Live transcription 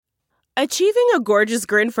Achieving a gorgeous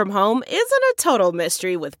grin from home isn't a total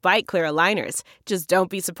mystery with Bite Clear aligners. Just don't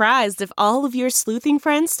be surprised if all of your sleuthing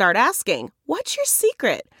friends start asking, "What's your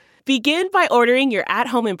secret?" Begin by ordering your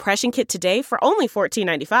at-home impression kit today for only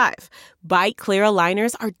 $14.95. Bite Clear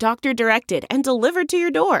aligners are doctor-directed and delivered to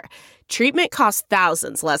your door. Treatment costs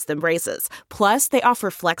thousands less than braces. Plus, they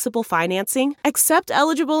offer flexible financing, accept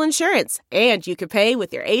eligible insurance, and you can pay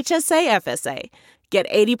with your HSA FSA. Get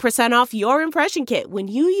 80% off your impression kit when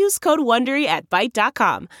you use code WONDERY at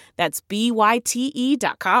Byte.com. That's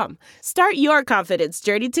BYTE.com. Start your confidence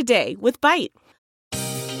journey today with Byte.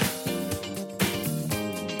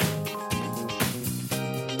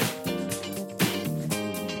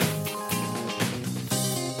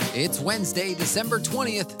 It's Wednesday, December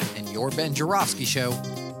 20th, and your Ben Joravsky Show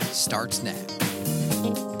starts now.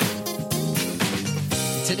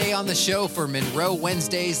 Today on the show for Monroe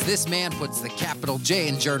Wednesdays, this man puts the capital J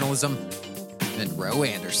in journalism, Monroe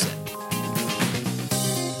Anderson.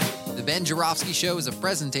 The Ben Joravsky Show is a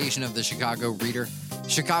presentation of the Chicago Reader,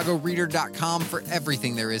 chicagoreader.com for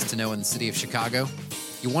everything there is to know in the city of Chicago.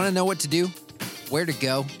 You want to know what to do, where to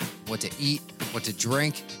go, what to eat, what to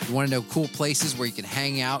drink? You want to know cool places where you can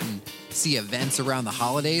hang out and see events around the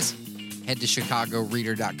holidays? Head to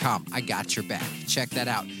chicagoreader.com. I got your back. Check that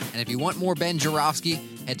out. And if you want more Ben Joravsky,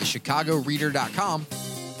 head to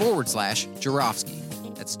chicagoreader.com/Joravsky.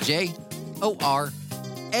 That's Jora,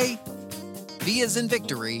 V as in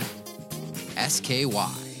victory, SKY.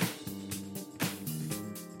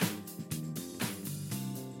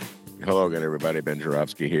 Hello again, everybody. Ben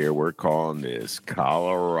Joravsky here. We're calling this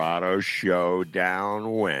Colorado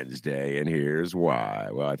Showdown Wednesday, and here's why.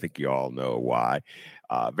 Well, I think you all know why.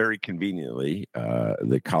 Very conveniently,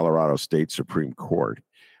 the Colorado State Supreme Court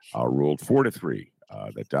ruled 4-3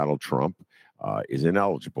 that Donald Trump is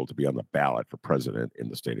ineligible to be on the ballot for president in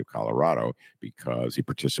the state of Colorado because he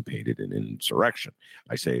participated in an insurrection.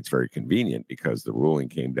 I say it's very convenient because the ruling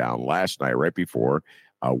came down last night, right before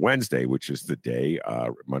Wednesday, which is the day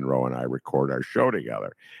Monroe and I record our show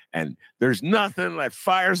together. And there's nothing that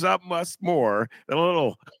fires up us more than a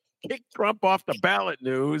little kick Trump off the ballot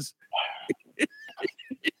news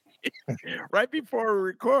right before we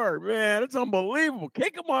record. Man, it's unbelievable.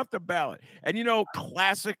 Kick him off the ballot. And, you know,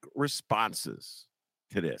 classic responses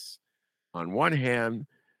to this. On one hand,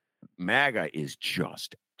 MAGA is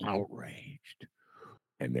just outraged,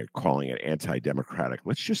 and they're calling it anti-democratic.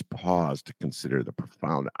 Let's just pause to consider the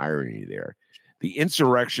profound irony there. The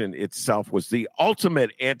insurrection itself was the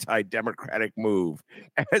ultimate anti-democratic move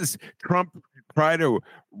as Trump tried to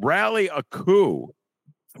rally a coup,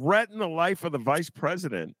 threaten the life of the vice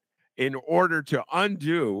president in order to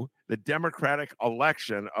undo the Democratic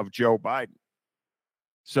election of Joe Biden.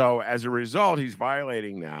 So as a result, he's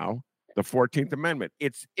violating now the 14th Amendment.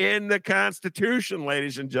 It's in the Constitution,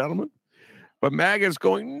 ladies and gentlemen. But MAGA is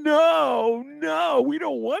going, no, we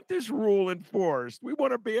don't want this rule enforced. We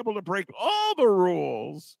want to be able to break all the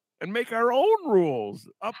rules and make our own rules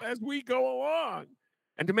up as we go along.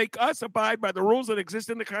 And to make us abide by the rules that exist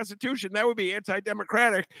in the Constitution, that would be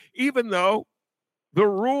anti-democratic, even though the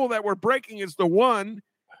rule that we're breaking is the one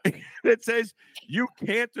that says you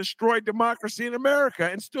can't destroy democracy in America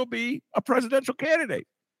and still be a presidential candidate.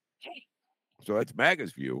 So that's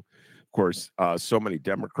MAGA's view. Of course, so many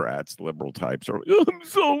Democrats, liberal types, are, I'm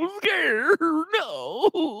so scared.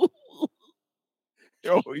 No.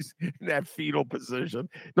 They're always in that fetal position.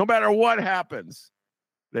 No matter what happens,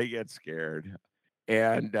 they get scared.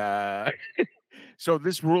 And so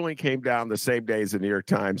this ruling came down the same day as the New York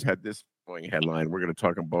Times had this headline. We're going to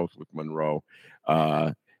talk them both with Monroe.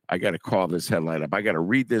 I got to call this headline up. I got to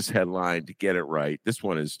read this headline to get it right. This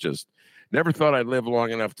one is just, never thought I'd live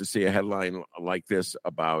long enough to see a headline like this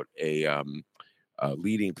about a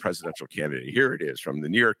leading presidential candidate. Here it is from the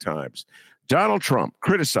New York Times. Donald Trump,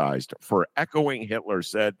 criticized for echoing Hitler,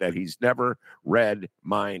 said that he's never read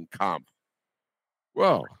Mein Kampf.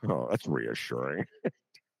 Well, that's reassuring.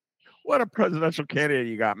 What a presidential candidate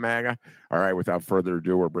you got, MAGA. All right, without further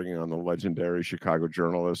ado, we're bringing on the legendary Chicago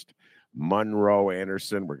journalist, Monroe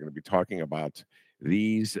Anderson. We're going to be talking about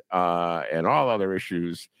these and all other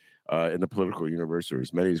issues in the political universe, or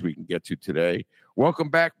as many as we can get to today. Welcome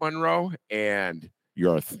back, Monroe, and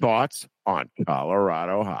your thoughts on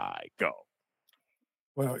Colorado High. Go.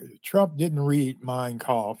 Well, Trump didn't read Mein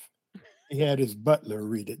Kampf. He had his butler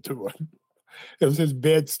read it to him. It was his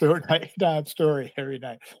bedtime story every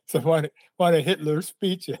night. So one of Hitler's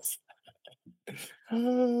speeches.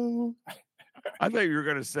 Oh. I thought you were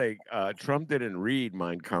going to say Trump didn't read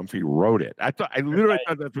Mein Kampf. He wrote it. I literally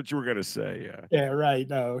thought that's what you were going to say. Yeah, right.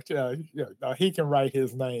 No, he can write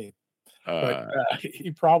his name. but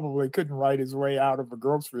he probably couldn't write his way out of a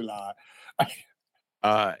grocery line.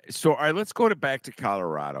 So, all right, let's go back to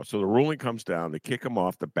Colorado. So the ruling comes down, they kick him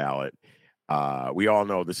off the ballot. We all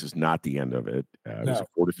know this is not the end of it. It was a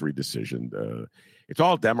 4-3 decision. It's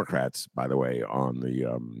all Democrats, by the way, on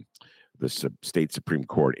the state Supreme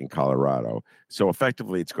Court in Colorado. So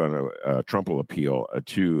effectively, it's going to Trump will appeal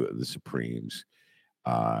to the Supremes,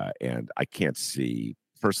 and I cannot see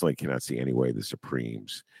any way the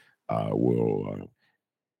Supremes will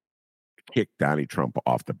kick Donnie Trump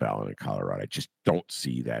off the ballot in Colorado. I just don't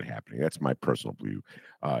see that happening. That's my personal view.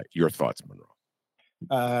 Your thoughts, Monroe?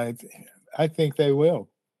 I think they will.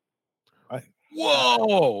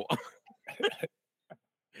 Whoa!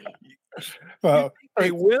 Well,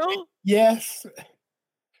 they will? Yes,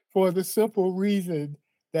 for the simple reason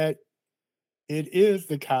that it is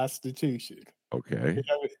the Constitution. Okay. You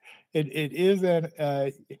know, it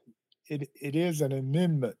is an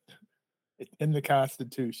amendment in the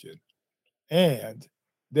Constitution, and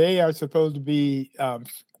they are supposed to be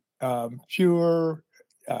pure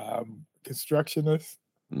constructionists,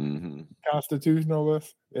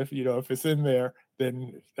 constitutionalists. If it's in there,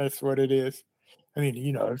 then that's what it is. I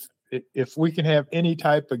mean, if we can have any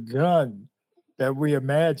type of gun that we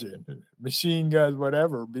imagine, machine guns,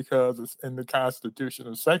 whatever, because it's in the Constitution,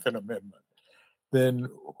 the Second Amendment, then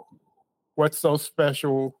what's so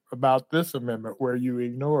special about this amendment where you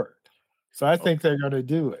ignore it? So I think they're going to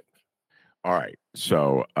do it. All right.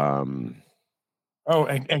 So, and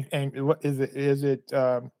what is it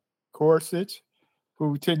Gorsuch,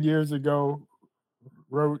 who 10 years ago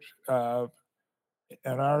wrote an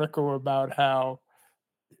article about how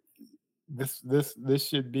this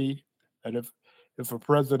should be, and if a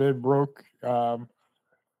president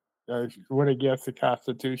went against the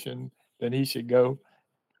Constitution, then he should go.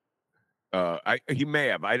 He may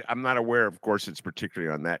have. I'm not aware, of course, it's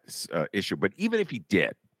particularly on that issue. But even if he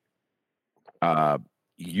did,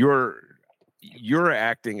 you're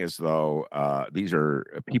acting as though these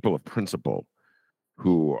are people of principle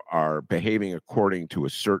who are behaving according to a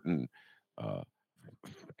certain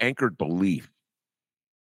anchored belief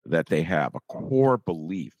that they have, a core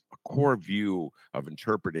belief, a core view of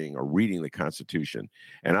interpreting or reading the Constitution.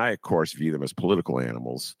 And I, of course, view them as political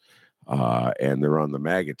animals. And they're on the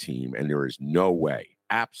MAGA team, and there is no way,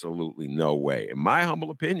 absolutely no way, in my humble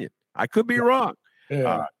opinion, I could be wrong,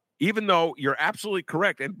 even though you're absolutely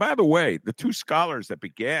correct. And by the way, the two scholars that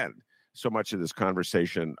began so much of this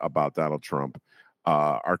conversation about Donald Trump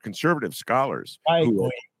are conservative scholars.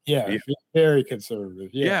 Very conservative.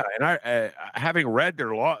 Yeah, and I having read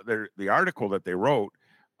the article that they wrote,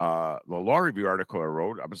 the law review article I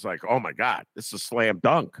wrote, I was like, oh my God, this is a slam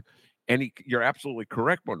dunk. And you're absolutely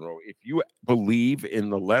correct, Monroe. If you believe in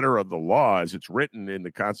the letter of the law as it's written in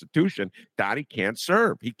the Constitution, Donnie can't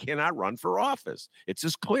serve. He cannot run for office. It's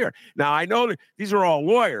just clear. Now, I know that these are all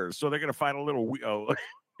lawyers, so they're going to find a little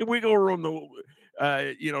wiggle room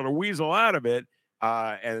to weasel out of it.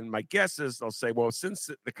 And my guess is they'll say, well, since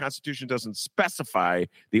the Constitution doesn't specify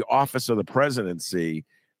the office of the presidency,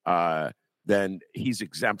 then he's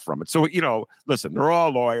exempt from it. So, listen, they're all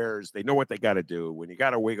lawyers. They know what they got to do. When you got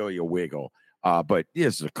to wiggle, you wiggle. But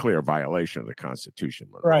this is a clear violation of the Constitution.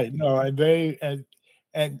 Right. No, and the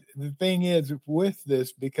thing is with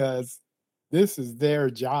this, because this is their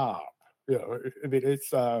job. I mean,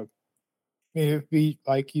 it's it'd be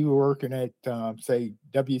like you were working at say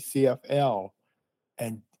WCFL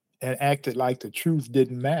and acted like the truth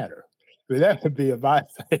didn't matter. I mean, that would be a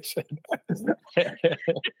violation.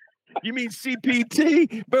 You mean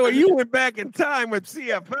CPT? But you went back in time with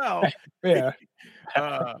CFL. Yeah.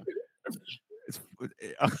 I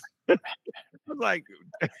was like,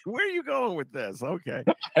 where are you going with this? Okay.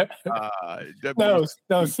 No,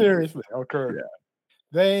 seriously. Okay. Yeah.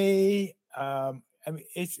 They, I mean,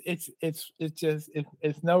 it's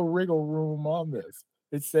no wriggle room on this.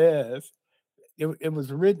 It says it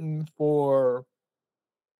was written for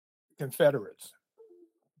Confederates,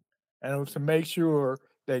 and it was to make sure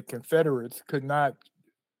that Confederates could not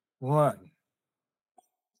run,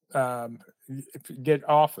 get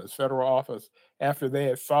federal office, after they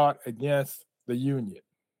had fought against the Union.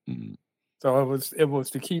 Mm-hmm. So it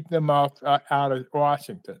was to keep them out of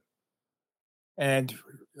Washington. And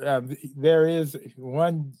there is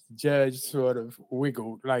one judge sort of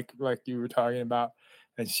wiggled, like you were talking about,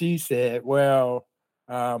 and she said, well,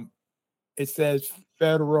 it says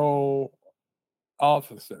federal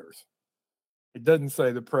officers. It doesn't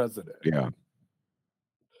say the president. Yeah.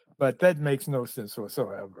 But that makes no sense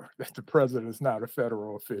whatsoever, that the president is not a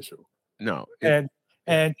federal official. No. And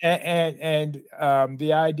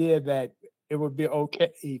the idea that it would be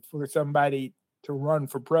okay for somebody to run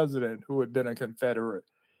for president who had been a Confederate.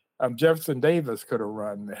 Jefferson Davis could have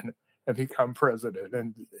run then and become president,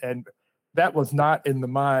 and that was not in the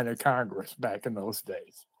mind of Congress back in those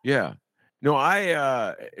days. Yeah. No,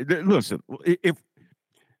 listen,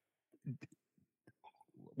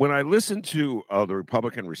 when I listen to the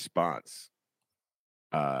Republican response,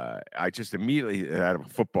 I just immediately had a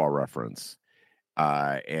football reference.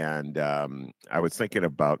 And I was thinking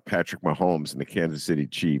about Patrick Mahomes and the Kansas City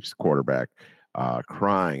Chiefs quarterback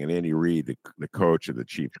crying, and Andy Reid, the coach of the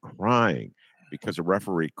Chiefs, crying because a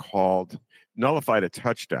referee nullified a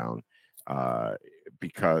touchdown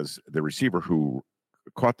because the receiver who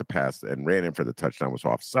caught the pass and ran in for the touchdown was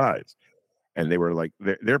offsides. And they were like,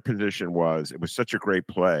 their position was, it was such a great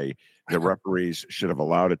play, the referees should have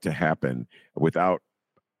allowed it to happen without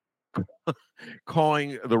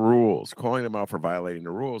calling them out for violating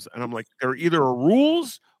the rules. And I'm like, there either are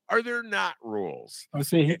rules or they're not rules. Oh,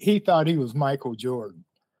 see, he thought he was Michael Jordan.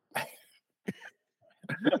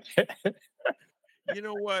 You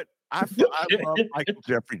know what? I love Michael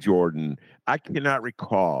Jeffrey Jordan. I cannot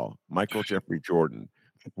recall Michael Jeffrey Jordan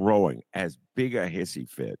throwing as big a hissy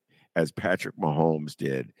fit as Patrick Mahomes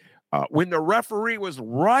did when the referee was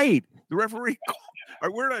right. The referee,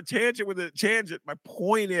 we're on a tangent with a tangent. My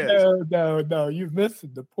point is, no, you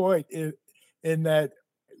missed the point in that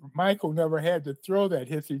Michael never had to throw that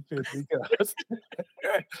hissy fit because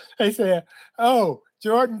they said, "Oh,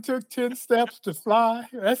 Jordan took 10 steps to fly.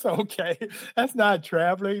 That's okay. That's not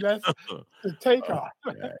traveling. That's the takeoff."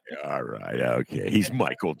 Okay. All right. Okay. He's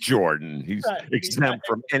Michael Jordan. He's exempt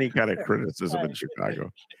from any kind of criticism in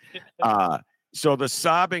Chicago. So the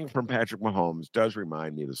sobbing from Patrick Mahomes does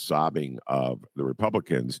remind me of the sobbing of the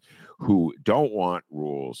Republicans who don't want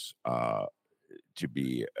rules to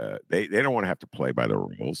be they don't want to have to play by the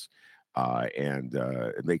rules, and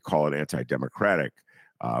they call it anti-democratic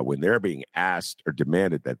when they're being asked or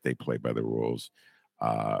demanded that they play by the rules,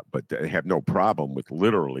 but they have no problem with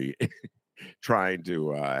literally trying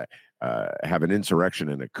to have an insurrection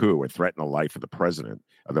and a coup or threaten the life of the president,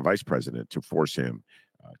 of the vice president, to force him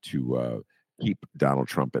to keep Donald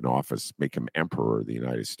Trump in office, make him emperor of the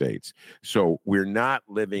United States. So we're not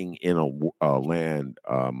living in a land,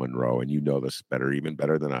 Monroe, and you know this even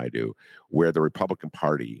better than I do, where the Republican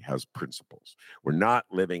Party has principles. We're not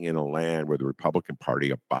living in a land where the Republican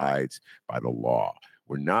Party abides by the law.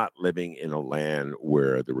 We're not living in a land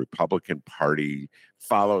where the Republican Party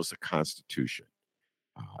follows the Constitution.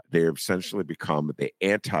 They've essentially become the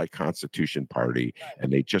anti-Constitution party,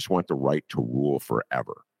 and they just want the right to rule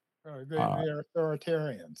forever. They are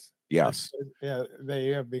authoritarians. Yes. They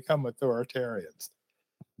have become authoritarians.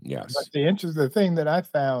 Yes. But the thing that I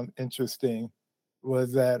found interesting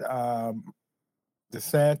was that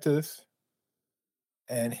DeSantis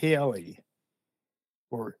and Haley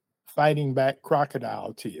were fighting back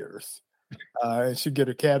crocodile tears and should get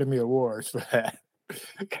Academy Awards for that.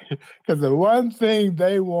 Because the one thing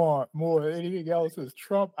they want more than anything else is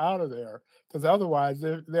Trump out of there, because otherwise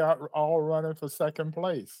they're all running for second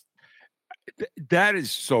place. That is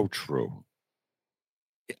so true.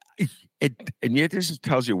 And yet this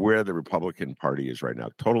tells you where the Republican Party is right now,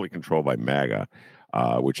 totally controlled by MAGA,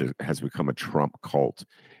 which has become a Trump cult.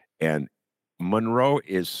 And Monroe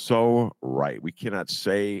is so right. We cannot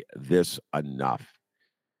say this enough.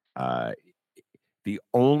 The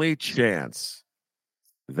only chance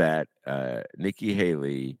that Nikki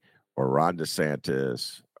Haley or Ron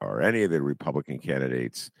DeSantis or any of the Republican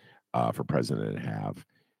candidates for president have,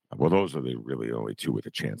 well, those are the really only two with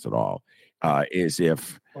a chance at all, is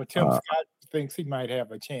if... Well, Tim Scott thinks he might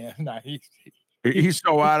have a chance. No, he's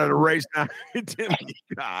so out of the race now, Tim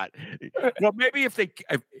Scott. Well, maybe if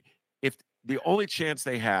the only chance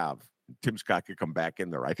they have, Tim Scott could come back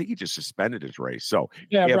in there. I think he just suspended his race. So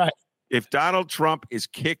if Donald Trump is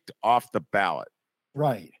kicked off the ballot,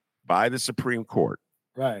 right, by the Supreme Court,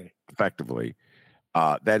 right, effectively,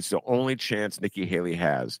 that's the only chance Nikki Haley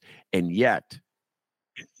has. And yet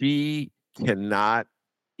she cannot,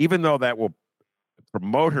 even though that will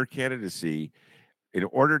promote her candidacy, in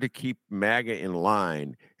order to keep MAGA in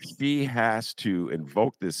line, she has to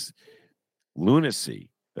invoke this lunacy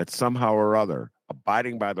that somehow or other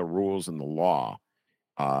abiding by the rules and the law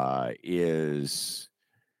is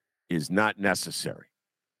not necessary.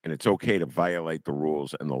 And it's okay to violate the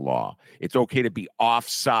rules and the law. It's okay to be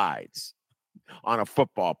offsides on a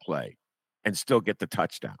football play and still get the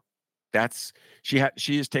touchdown. That's she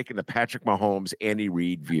has taken the Patrick Mahomes, Andy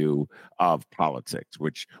Reid view of politics,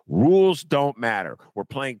 which rules don't matter. We're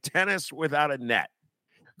playing tennis without a net.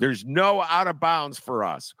 There's no out of bounds for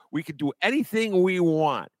us. We can do anything we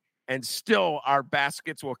want, and still our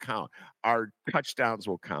baskets will count. Our touchdowns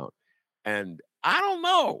will count. And I don't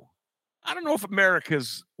know. I don't know if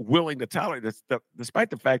America's willing to tolerate this,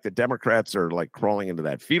 despite the fact that Democrats are like crawling into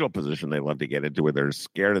that fetal position they love to get into where they're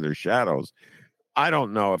scared of their shadows. I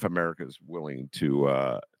don't know if America's willing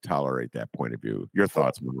to tolerate that point of view. Your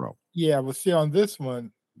thoughts, Monroe? Yeah, well, see, on this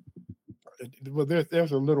one, well,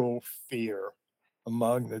 there's a little fear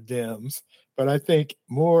among the Dems, but I think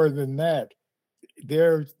more than that,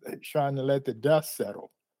 they're trying to let the dust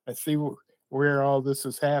settle and see where all this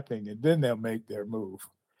is happening, and then they'll make their move.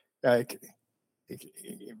 Like,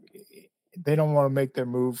 they don't want to make their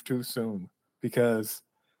move too soon because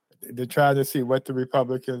they're trying to see what the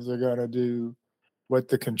Republicans are going to do, what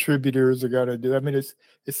the contributors are going to do. I mean, it's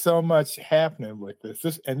so much happening with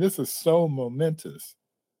this, and this is so momentous.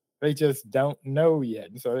 They just don't know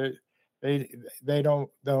yet, and so they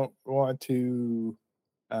don't want to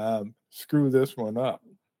screw this one up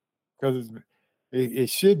because it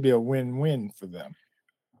should be a win-win for them.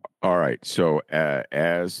 All right. So,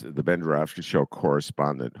 as the Ben Joravsky Show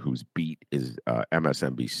correspondent, whose beat is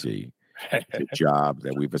MSNBC, the job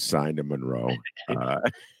that we've assigned to Monroe.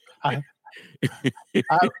 I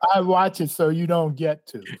watch it so you don't get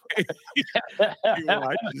to. You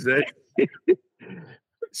watch it.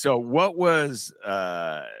 So, what was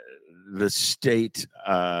the state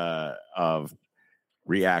of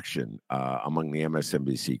reaction among the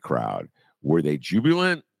MSNBC crowd? Were they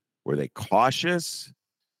jubilant? Were they cautious?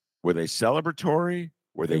 Were they celebratory?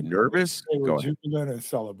 Were they nervous? They were jubilant and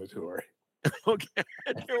celebratory. Okay,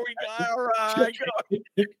 here we go. All right.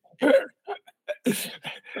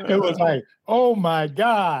 It was like, oh my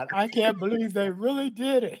God, I can't believe they really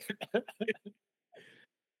did it.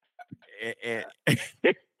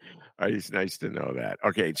 It's nice to know that.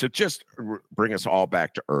 Okay, so just bring us all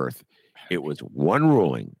back to earth. It was one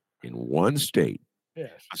ruling in one state.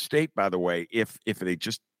 Yes. A state, by the way, if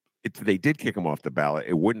they did kick him off the ballot,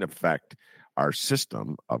 it wouldn't affect our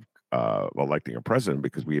system of electing a president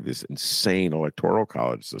because we have this insane electoral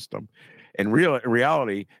college system. In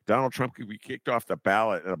reality, Donald Trump could be kicked off the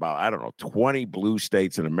ballot in about, 20 blue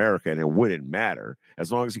states in America, and it wouldn't matter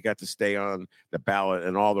as long as he got to stay on the ballot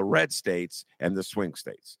in all the red states and the swing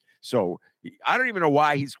states. So I don't even know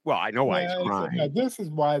why I know why he's crying. This is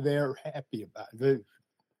why they're happy about it,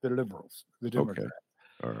 the liberals, the Democrats.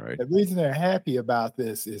 Okay. All right. The reason they're happy about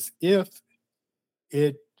this is if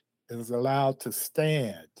it is allowed to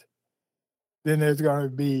stand, then there's going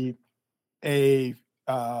to be a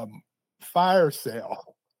fire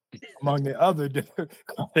sale among the other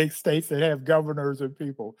states that have governors and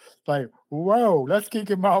people. Like, whoa, let's kick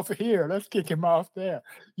him off here. Let's kick him off there.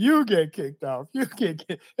 You get kicked off.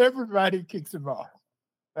 Everybody kicks him off.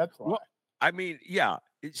 That's why. Well, I mean, yeah.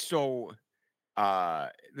 So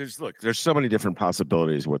there's so many different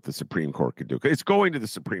possibilities what the Supreme Court could do. It's going to the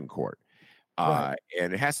Supreme Court. Right.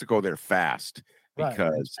 And it has to go there fast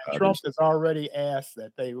because Trump has already asked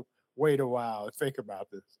that they wait a while and think about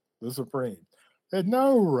this. The Supreme. Said,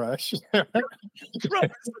 no rush. Trump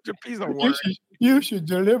is such a piece of work. You should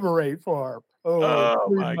deliberate for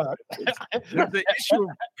my God. The issue of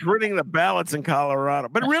printing the ballots in Colorado.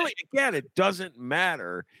 But really, again, it doesn't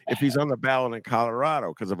matter if he's on the ballot in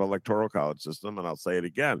Colorado because of electoral college system. And I'll say it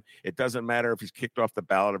again. It doesn't matter if he's kicked off the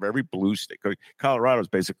ballot of every blue state. Colorado is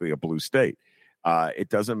basically a blue state. It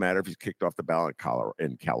doesn't matter if he's kicked off the ballot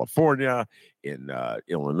in California, in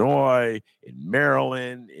Illinois, in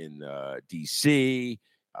Maryland, in D.C.,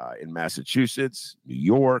 in Massachusetts, New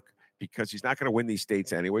York, because he's not going to win these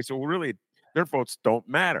states anyway. So really, their votes don't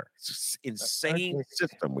matter. It's an insane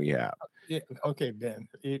system we have. Okay, Ben,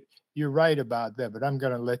 you're right about that, but I'm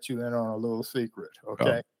going to let you in on a little secret,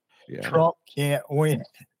 okay? Yeah. Trump can't win.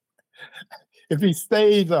 If he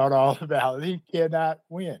stays on all the ballots, he cannot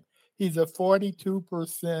win. He's a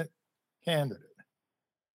 42% candidate.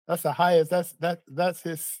 That's the highest. That's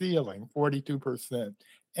his ceiling, 42%.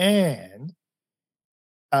 And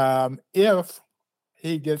if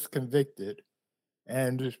he gets convicted,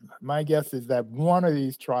 and my guess is that one of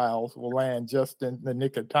these trials will land just in the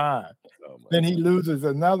nick of time, then he loses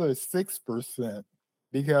another 6%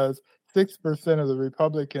 because 6% of the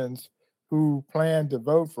Republicans who plan to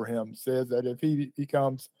vote for him says that if he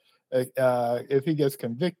if he gets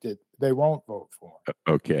convicted, they won't vote for him.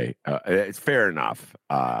 Okay, it's fair enough.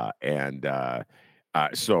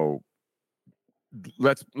 So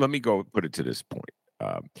let me go put it to this point.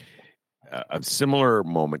 A similar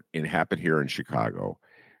moment happened here in Chicago,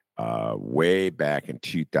 way back in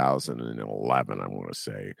 2011, I want to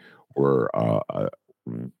say, where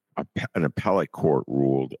an appellate court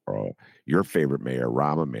ruled your favorite mayor,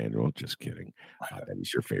 Rahm Emanuel, just kidding, that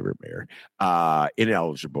he's your favorite mayor,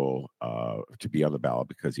 ineligible to be on the ballot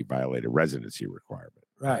because he violated residency requirement.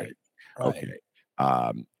 Right. Okay.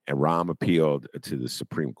 And Rahm appealed to the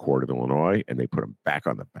Supreme Court of Illinois, and they put him back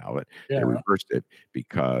on the ballot. Yeah. They reversed it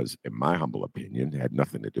because, in my humble opinion, it had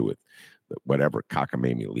nothing to do with whatever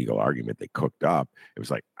cockamamie legal argument they cooked up. It was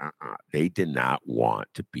like they did not want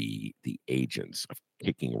to be the agents of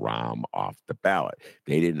kicking Rahm off the ballot.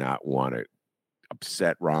 They did not want to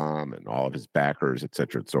upset Rahm and all of his backers, et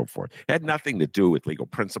cetera, and so forth. It had nothing to do with legal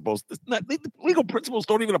principles. Legal principles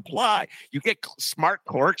don't even apply. You get smart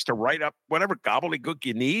clerks to write up whatever gobbledygook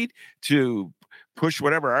you need to push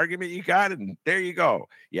whatever argument you got, and there you go.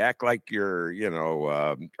 You act like you're,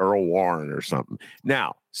 Earl Warren or something.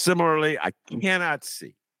 Now, similarly, I cannot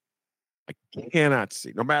see,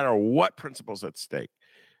 no matter what principles at stake,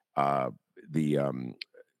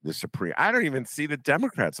 the Supreme. I don't even see the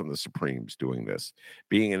Democrats on the Supremes doing this,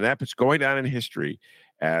 being in that, it's going down in history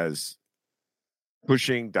as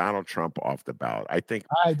pushing Donald Trump off the ballot. I think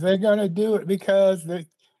they're going to do it because the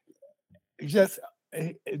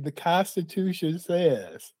Constitution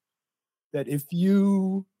says that if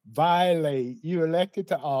you elected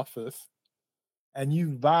to office and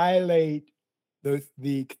you violate the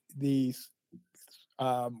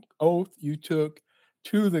oath you took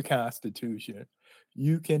to the Constitution,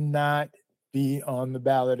 you cannot be on the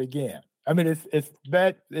ballot again. I mean, it's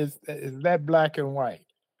that black and white.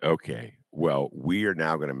 Okay. Well, we are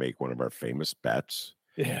now going to make one of our famous bets.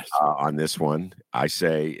 Yes. On this one, I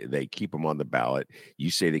say they keep him on the ballot.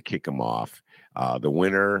 You say they kick him off. The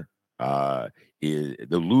winner is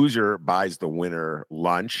the loser buys the winner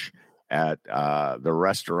lunch at the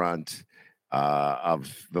restaurant of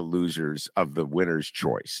the winner's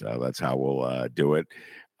choice. That's how we'll do it.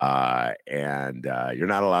 And you're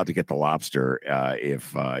not allowed to get the lobster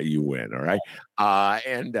if you win. All right.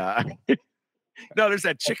 No, there's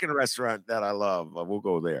that chicken restaurant that I love. We'll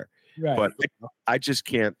go there. Right. But I just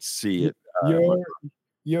can't see it.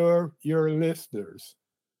 Your listeners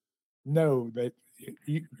know that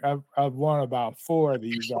I've won about 4 of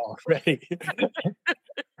these already.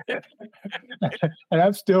 And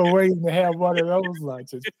I'm still waiting to have one of those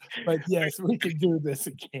lunches. But yes, we can do this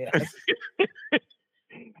again.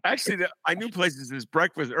 Actually, my new place is this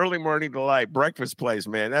early morning delight breakfast place,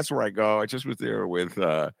 man. That's where I go. I just was there with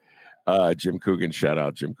Jim Coogan. Shout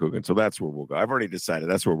out Jim Coogan. So that's where we'll go. I've already decided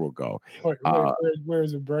that's where we'll go.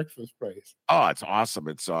 Where's the breakfast place? Oh, it's awesome.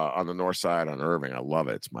 It's on the north side on Irving. I love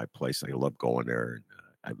it. It's my place. I love going there.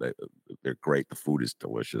 They're great. The food is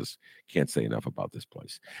delicious. Can't say enough about this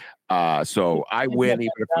place. So I win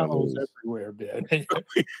even if I lose. Everywhere, man. I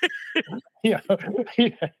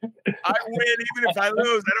win even if I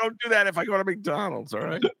lose. I don't do that if I go to McDonald's. All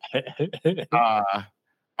right.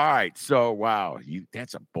 All right. So wow,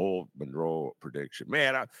 that's a bold Monroe prediction,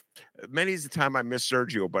 man. Many's the time I miss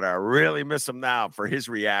Sergio, but I really miss him now for his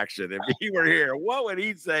reaction. If he were here, what would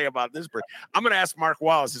he say about this? I'm going to ask Mark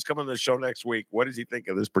Wallace. He's coming to the show next week. What does he think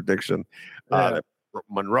of this prediction? That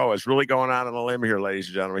Monroe is really going out on a limb here, ladies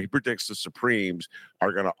and gentlemen. He predicts the Supremes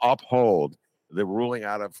are going to uphold the ruling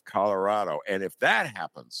out of Colorado, and if that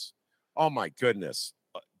happens, oh my goodness.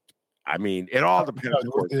 I mean, it all depends.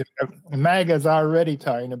 MAGA's already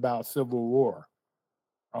talking about civil war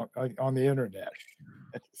on the internet.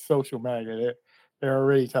 Social MAGA, they're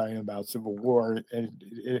already talking about civil war, and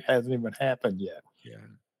it hasn't even happened yet. Yeah.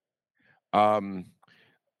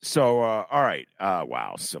 So, all right.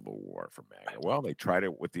 Wow, civil war for MAGA. Well, they tried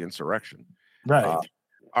it with the insurrection. Right.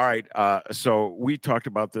 All right. So we talked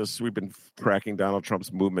about this. We've been tracking Donald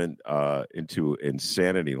Trump's movement into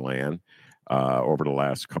insanity land over the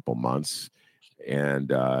last couple months,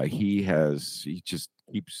 and he just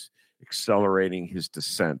keeps accelerating his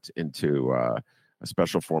descent into a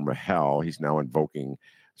special form of hell. He's now invoking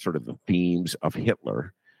sort of the themes of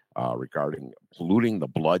Hitler regarding polluting the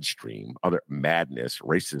bloodstream, other madness,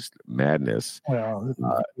 racist madness.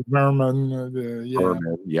 Vermin,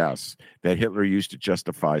 yes, that Hitler used to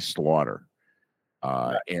justify slaughter,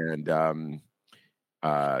 and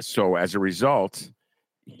so as a result.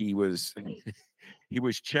 He's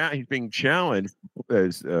being challenged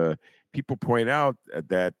as people point out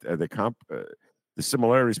that the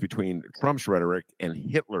similarities between Trump's rhetoric and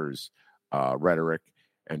Hitler's rhetoric.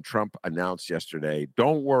 And Trump announced yesterday,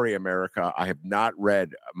 "Don't worry, America. I have not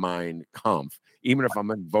read Mein Kampf, even if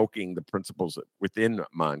I'm invoking the principles within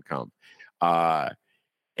Mein Kampf."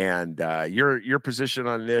 And your position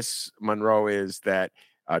on this, Monroe, is that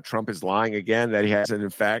Trump is lying again, that he has in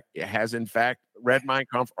fact read Mein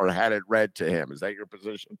Kampf or had it read to him. Is that your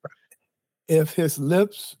position? If his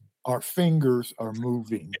lips or fingers are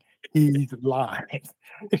moving, he's lying.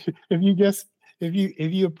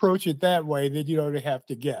 If you approach it that way, then you don't have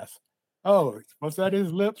to guess. Oh, was that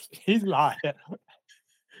his lips? He's lying.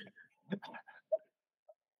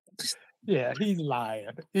 Yeah, he's lying.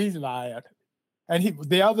 He's lying. And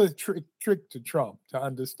the other trick to Trump to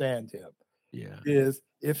understand him is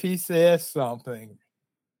if he says something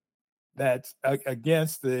that's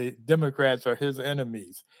against the Democrats or his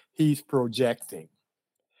enemies, he's projecting.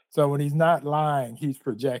 So when he's not lying, he's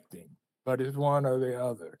projecting, but it's one or the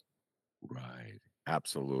other. Right.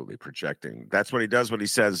 Absolutely projecting. That's what he does when he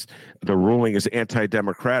says the ruling is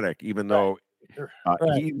anti-democratic, even though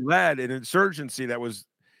he led an insurgency that was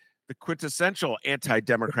the quintessential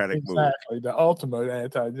anti-democratic move. Exactly, the ultimate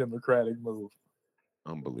anti-democratic move.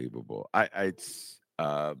 Unbelievable. It's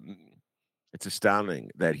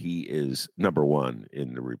astounding that he is number one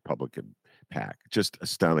in the Republican pack. Just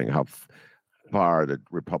astounding how far the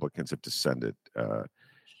Republicans have descended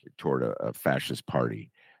toward a fascist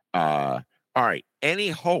party. All right. Any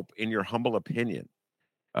hope, in your humble opinion,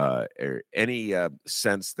 or any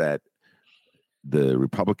sense that the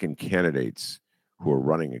Republican candidates who are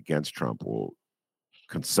running against Trump will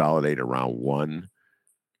consolidate around one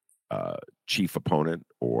chief opponent,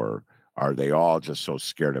 or are they all just so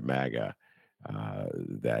scared of MAGA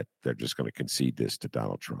that they're just going to concede this to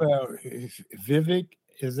Donald Trump? Well, Vivek,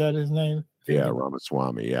 is that his name? Vivek? Yeah,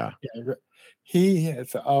 Ramaswamy, yeah. He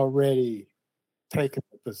has already taken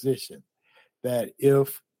the position that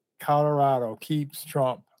if Colorado keeps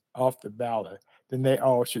Trump off the ballot, then they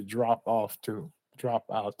all should drop out too.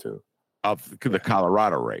 Of the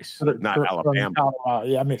Colorado race, not Alabama. Colorado.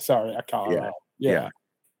 Yeah, I mean, sorry, Colorado. Yeah.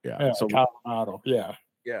 So Colorado. Yeah.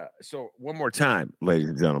 Yeah. So one more time, ladies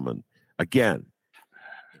and gentlemen, again,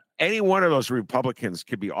 any one of those Republicans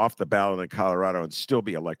could be off the ballot in Colorado and still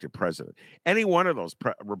be elected president. Any one of those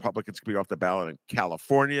Republicans could be off the ballot in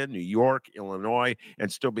California, New York, Illinois,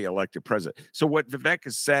 and still be elected president. So what Vivek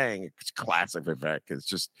is saying, it's classic Vivek.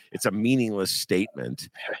 It's a meaningless statement.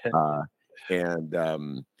 And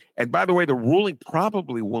by the way, the ruling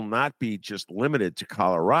probably will not be just limited to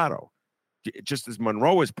Colorado. Just as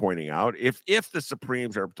Monroe is pointing out, if the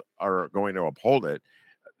Supremes are going to uphold it,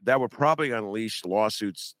 that would probably unleash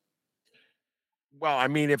lawsuits. Well, I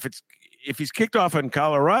mean, if he's kicked off in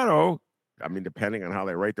Colorado, I mean, depending on how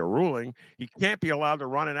they write the ruling, he can't be allowed to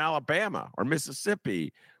run in Alabama or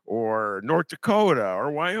Mississippi or North Dakota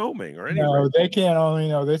or Wyoming or anywhere. No, they can't only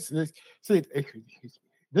know this. See,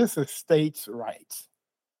 this is states' rights,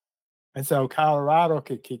 and so Colorado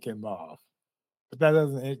could kick him off, but that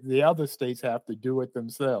doesn't. The other states have to do it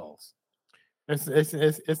themselves.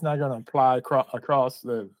 It's not going to apply across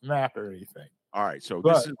the map or anything. All right, so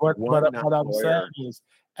but this is what I'm saying is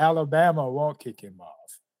Alabama won't kick him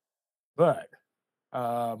off, but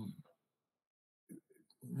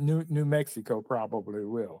New Mexico probably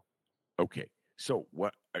will. Okay, so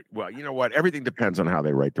what? Well, you know what? Everything depends on how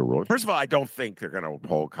they write the rule. First of all, I don't think they're going to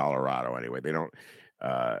uphold Colorado anyway. They don't.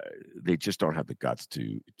 They just don't have the guts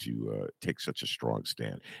to take such a strong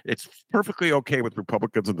stand. It's perfectly okay with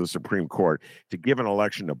Republicans in the Supreme Court to give an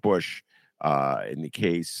election to Bush in the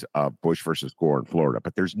case of Bush versus Gore in Florida,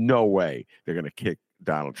 but there's no way they're going to kick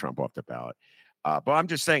Donald Trump off the ballot. But I'm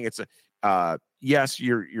just saying yes,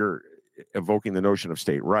 you're evoking the notion of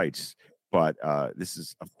state rights, but this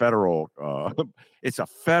is a federal it's a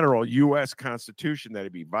federal U.S. Constitution that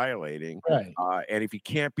he'd be violating. Right. And if he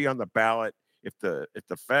can't be on the ballot, if the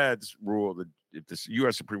feds rule if the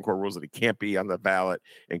U.S. Supreme Court rules that he can't be on the ballot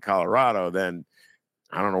in Colorado, then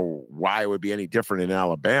I don't know why it would be any different in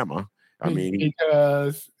Alabama. I mean,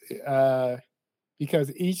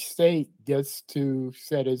 because each state gets to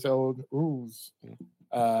set its own rules,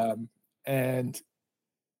 and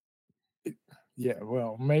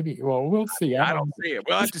we'll see. I don't see it.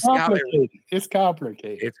 We'll have to see how it's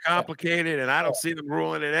complicated. It's complicated, and I don't see them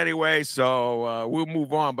ruling it anyway. So we'll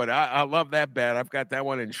move on. But I love that bet. I've got that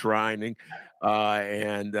one enshrining,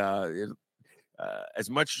 and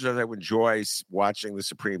as much as I enjoy watching the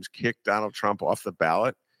Supremes kick Donald Trump off the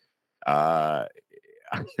ballot, I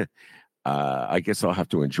guess I'll have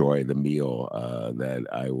to enjoy the meal that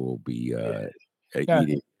I will be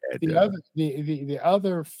eating. The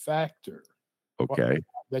other factor, okay,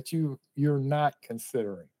 that you're not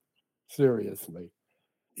considering seriously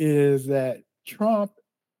is that Trump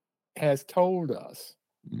has told us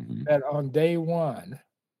that on day one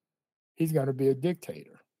he's going to be a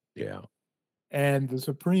dictator. Yeah. And the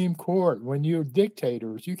Supreme Court, when you're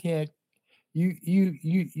dictators, you can't.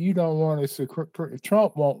 You don't want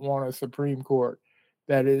Trump won't want a Supreme Court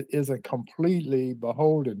that isn't completely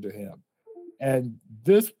beholden to him. And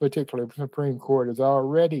this particular Supreme Court has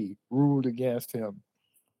already ruled against him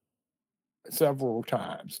several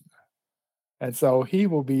times. And so he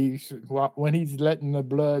will be, when he's letting the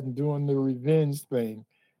blood and doing the revenge thing,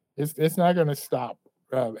 it's not going to stop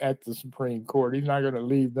at the Supreme Court. He's not going to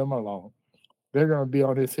leave them alone. They're going to be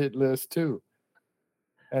on his hit list too,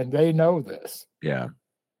 and they know this. Yeah,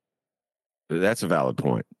 that's a valid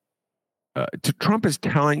point. Trump is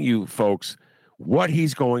telling you folks what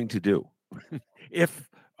he's going to do if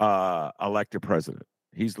elected president.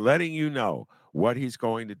 He's letting you know what he's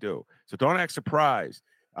going to do. So don't act surprised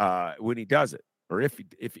when he does it, or if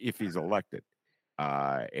he's elected.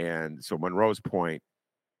 And so Monroe's point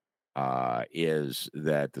is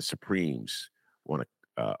that the Supremes want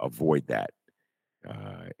to avoid that.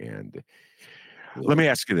 Let me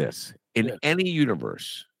ask you this: in any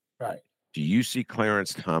universe, right? Do you see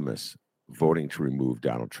Clarence Thomas voting to remove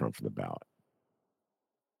Donald Trump from the ballot?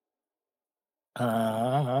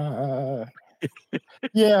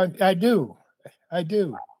 Yeah, I do.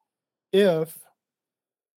 If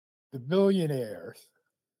the billionaires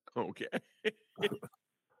who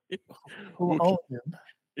own him,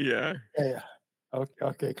 yeah.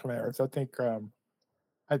 Okay, Clarence. I think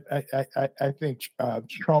I think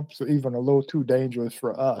Trump's even a little too dangerous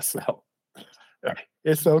for us. So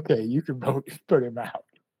it's okay. You can vote, put him out.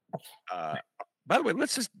 By the way,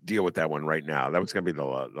 let's just deal with that one right now. That was going to be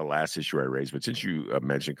the last issue I raised. But since you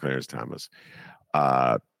mentioned Clarence Thomas,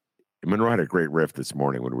 Monroe had a great riff this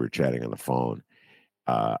morning when we were chatting on the phone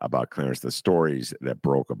about Clarence, the stories that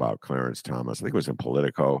broke about Clarence Thomas. I think it was in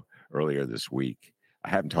Politico earlier this week. I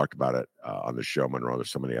haven't talked about it on the show, Monroe.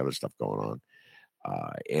 There's so many other stuff going on.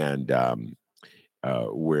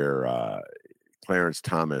 Where Clarence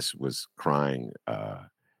Thomas was crying,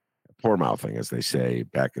 poor mouthing, as they say,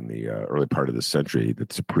 back in the early part of the century,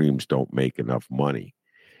 that Supremes don't make enough money.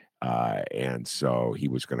 And so he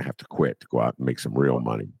was going to have to quit to go out and make some real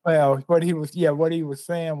money. Well, what he was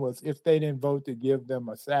saying was if they didn't vote to give them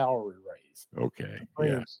a salary raise,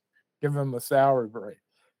 give them a salary raise,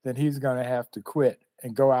 then he's going to have to quit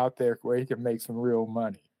and go out there where he can make some real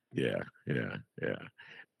money. Yeah.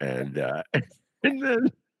 And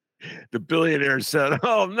then the billionaire said,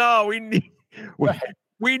 "Oh no, we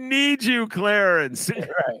need you, Clarence."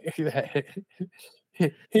 Right.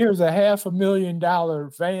 Here's a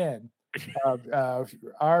 $500,000 van,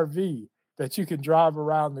 RV that you can drive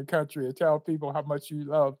around the country and tell people how much you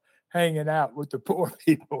love hanging out with the poor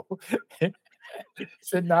people,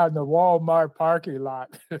 sitting out in the Walmart parking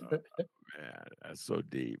lot. Man, that's so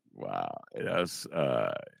deep. Wow. That's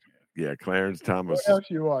Clarence Thomas. What else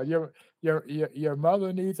you want? Your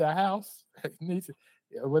mother needs a house,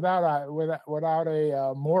 without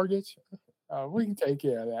a mortgage. We can take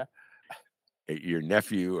care of that. Your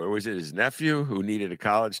nephew, or was it his nephew who needed a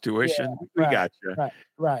college tuition? We got you.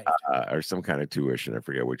 Right. Or some kind of tuition. I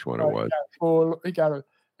forget which one it was. He got a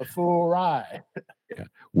full ride. Yeah.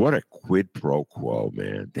 What a quid pro quo,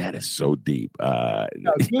 man. That is so deep.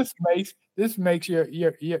 This makes your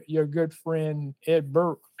good friend Ed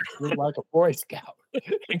Burke look like a Boy Scout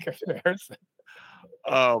in comparison.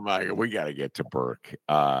 Oh my God, we got to get to Burke.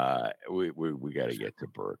 We got to get to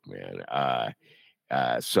Burke, man.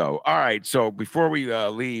 So, all right. So before we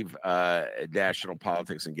leave national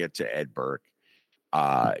politics and get to Ed Burke,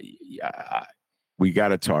 we got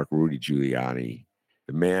to talk Rudy Giuliani.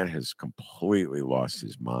 The man has completely lost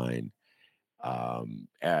his mind.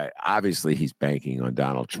 Obviously, he's banking on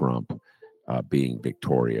Donald Trump being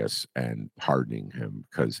victorious and pardoning him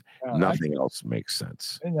because nothing else makes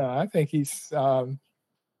sense. I think he's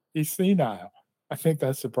senile. I think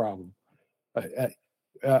that's the problem. An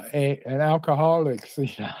alcoholic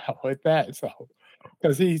senile with that. So,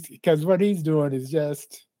 because what he's doing is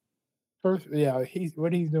just, what he's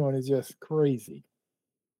doing is just crazy.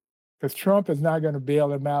 Because Trump is not going to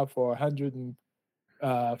bail him out for $148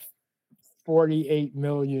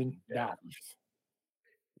 million.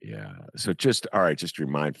 Yeah. So just to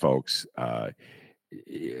remind folks,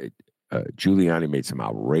 Giuliani made some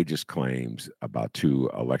outrageous claims about two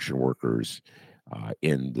election workers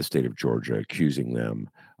in the state of Georgia, accusing them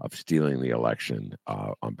of stealing the election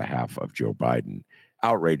on behalf of Joe Biden.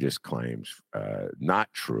 Outrageous claims,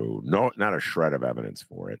 not true. No, not a shred of evidence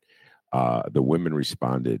for it. The women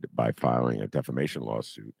responded by filing a defamation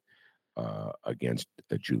lawsuit against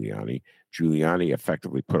Giuliani. Giuliani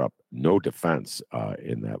effectively put up no defense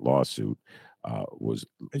in that lawsuit.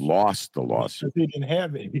 Lost the lawsuit. He didn't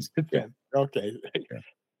have any defense. Okay. Yeah.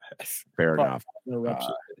 Fair enough.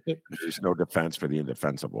 There's no defense for the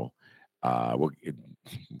indefensible. Burke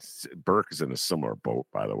is in a similar boat,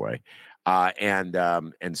 by the way. And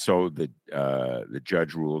so the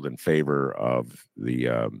judge ruled in favor of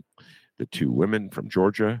the two women from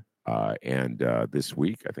Georgia. And this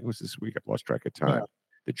week, I think it was this week, I've lost track of time,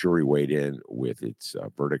 the jury weighed in with its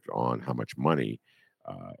verdict on how much money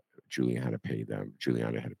Giuliani had to pay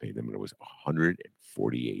them, and it was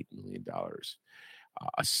 $148 million,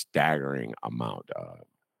 a staggering amount,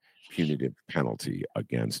 punitive penalty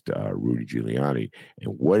against Rudy Giuliani.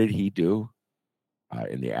 And what did he do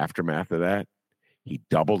in the aftermath of that? He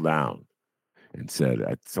doubled down and said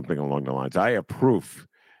something along the lines, I have proof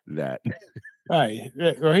that. Right.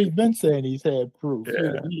 Well, he's been saying he's had proof.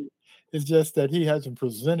 Yeah. It's just that he hasn't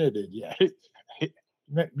presented it yet.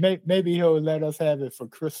 Maybe he'll let us have it for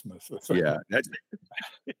Christmas or something. Yeah,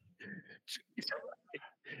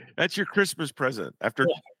 that's your Christmas present. After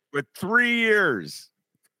with 3 years,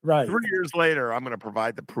 right? 3 years later, I'm going to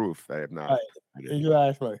provide the proof that I have not. Right.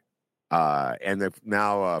 Exactly. And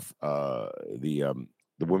now the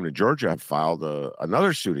women of Georgia have filed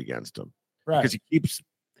another suit against him, right? Because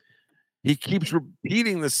he keeps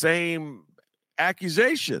repeating the same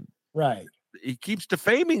accusation. Right. He keeps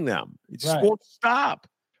defaming them. It just Right. won't stop.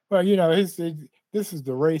 Well, this is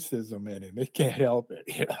the racism in him. It can't help it.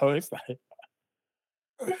 It's like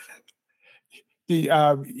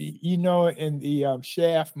in the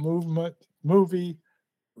Shaft movie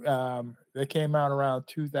that came out around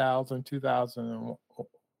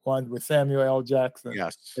 2001 with Samuel L. Jackson.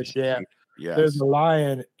 Yes. The Shaft. Yes. There's a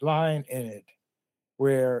line in it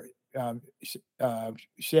where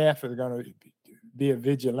Shaft is going to be a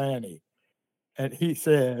vigilante, and he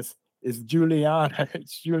says, "It's Juliana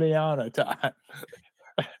time."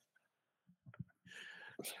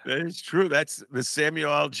 That is true. That's the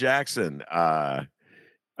Samuel L. Jackson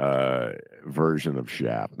version of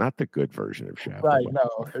Shaft, not the good version of Shaft. Right?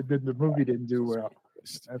 No, the movie didn't do well.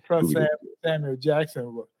 And plus, Samuel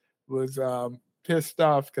Jackson was pissed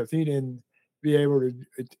off because he didn't be able to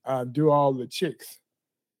do all the chicks.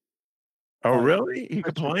 Oh, really? He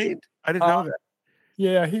complained? I didn't know that.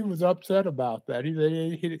 Yeah, he was upset about that. He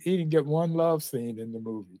didn't get one love scene in the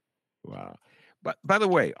movie. Wow. But by the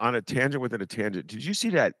way, on a tangent within a tangent, did you see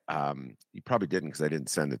that? You probably didn't because I didn't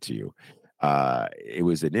send it to you. It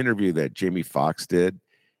was an interview that Jamie Foxx did,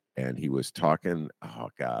 and he was talking. Oh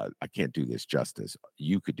God, I can't do this justice.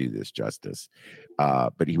 You could do this justice.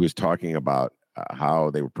 But he was talking about how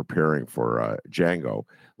they were preparing for Django.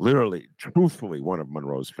 Literally, truthfully, one of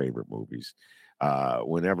Monroe's favorite movies.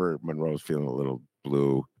 Whenever Monroe's feeling a little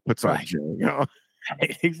blue, puts on Django.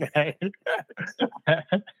 Exactly.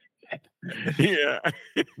 Yeah.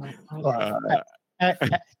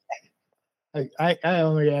 I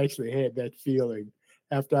only actually had that feeling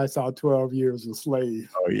after I saw 12 Years a Slave.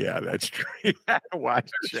 Oh yeah, that's true. Watch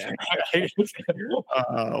that.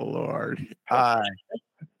 Oh Lord.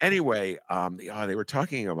 Anyway, they were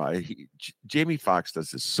talking about it. Jamie Foxx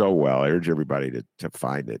does this so well. I urge everybody to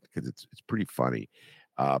find it because it's pretty funny.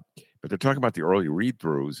 But they're talking about the early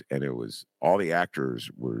read-throughs, and it was all the actors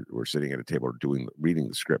were sitting at a table reading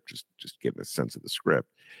the script, just getting a sense of the script.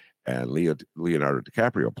 And Leonardo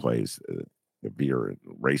DiCaprio plays the beer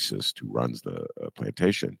racist who runs the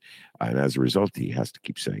plantation, and as a result, he has to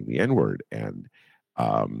keep saying the N-word, and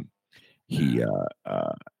he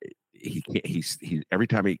every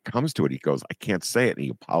time he comes to it, he goes, I can't say it. And he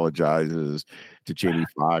apologizes to Jamie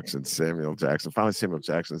Foxx and Samuel Jackson. Finally, Samuel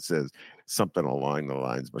Jackson says something along the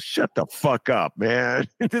lines, but shut the fuck up, man.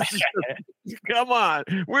 Come on.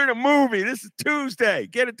 We're in a movie. This is Tuesday.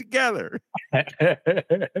 Get it together.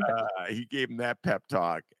 He gave him that pep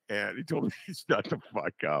talk, and he told him to shut the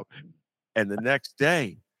fuck up. And the next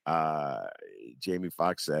day, Jamie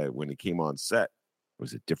Foxx said when he came on set, it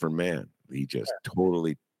was a different man. He just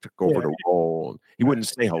totally took over the role. He wouldn't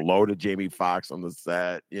say hello to Jamie Foxx on the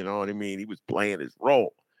set. You know what I mean? He was playing his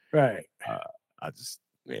role. Right. I just,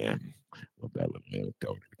 man, love that little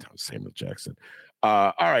anecdote every time Samuel Jackson.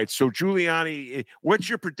 All right. So Giuliani, what's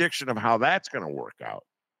your prediction of how that's going to work out?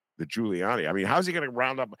 The Giuliani. I mean, how's he going to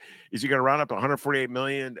round up? Is he going to round up $148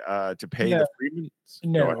 million to pay the Freeman?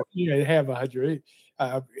 No, he didn't have 100.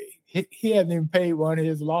 He hasn't even paid one of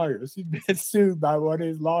his lawyers. He's been sued by one of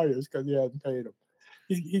his lawyers because he hasn't paid him.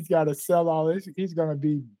 He's got to sell all this. He's going to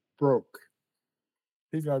be broke.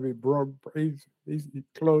 He's going to be broke. He's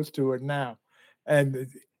close to it now, and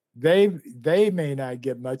they may not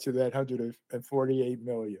get much of that $148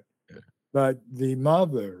 million. Yeah. But the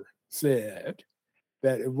mother said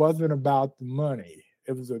that it wasn't about the money;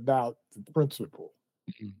 it was about the principle.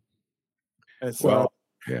 Mm-hmm. And so,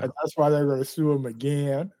 and that's why they're going to sue him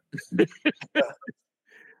again.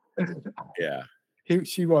 Yeah,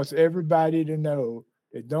 she wants everybody to know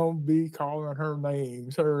that don't be calling her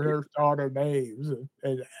names, her daughter names,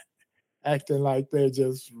 and acting like they're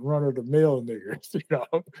just run-of-the-mill niggas. You know,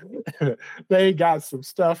 they got some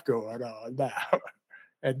stuff going on now,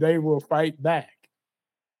 and they will fight back.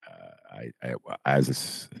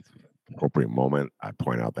 As appropriate moment, I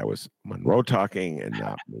point out that was Monroe talking and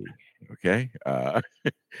not me. Okay.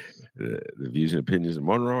 The views and opinions of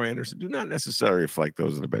Monroe Anderson do not necessarily reflect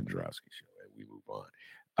those of the Ben Jarofsky Show. And we move on.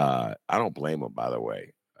 I don't blame them, by the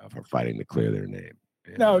way, for fighting to clear their name.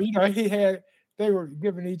 No, they were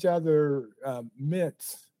giving each other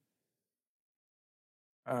mints.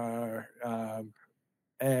 And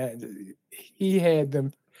he had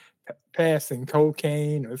them passing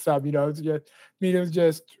cocaine or something. It was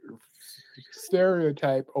just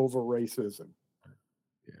stereotype over racism.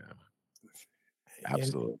 Yeah,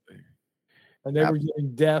 absolutely. And they were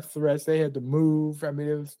getting death threats. They had to move. I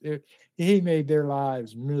mean, he made their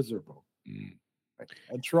lives miserable.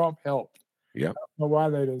 And Trump helped. Yeah. I don't know why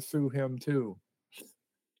they didn't sue him too.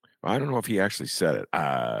 I don't know if he actually said it,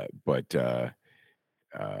 but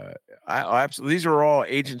I absolutely. These are all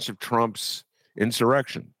agents of Trump's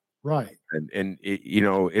insurrection, right? And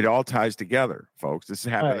it all ties together, folks. This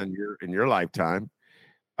happened in your lifetime.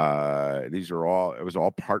 These are all. It was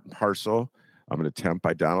all part and parcel of an attempt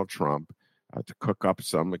by Donald Trump to cook up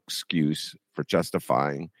some excuse for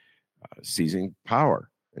justifying seizing power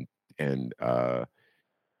and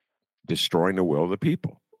destroying the will of the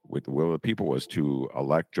people. With the will of the people was to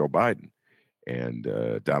elect Joe Biden. And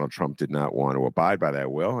Donald Trump did not want to abide by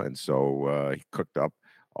that will. And so he cooked up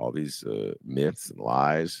all these myths and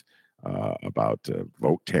lies about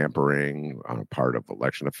vote tampering on the part of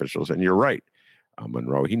election officials. And you're right,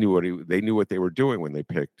 Monroe. They knew what they were doing when they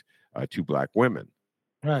picked two black women,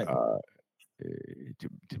 right, to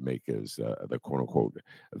make as the quote unquote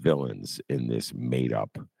villains in this made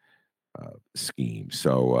up scheme.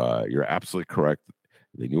 So you're absolutely correct.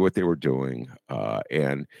 They knew what they were doing,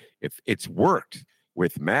 and if it's worked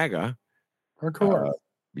with MAGA, of course,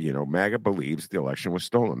 MAGA believes the election was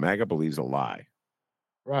stolen. MAGA believes a lie,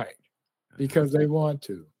 right? Because they want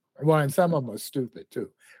to. Well, and some of them are stupid too.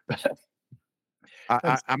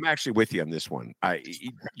 I'm actually with you on this one.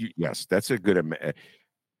 Yes, that's a good.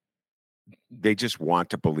 They just want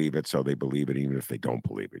to believe it, so they believe it, even if they don't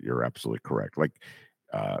believe it. You're absolutely correct. Like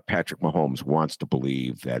Patrick Mahomes wants to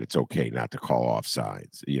believe that it's okay not to call off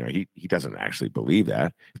sides. He doesn't actually believe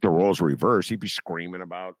that. If the roles were reversed, he'd be screaming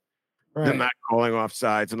about them not calling off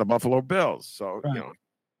sides in the Buffalo Bills. So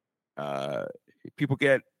people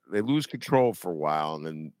they lose control for a while, and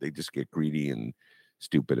then they just get greedy and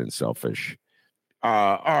stupid and selfish.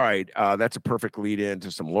 All right, that's a perfect lead in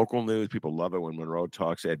to some local news. People love it when Monroe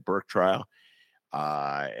talks. Ed Burke trial,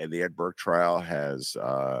 and the Ed Burke trial has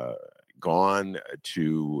gone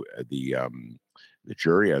to the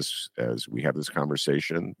jury as we have this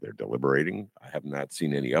conversation. They're deliberating. I have not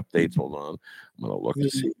seen any updates. Hold on, I'm going to look to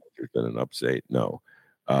see if there's been an update. No.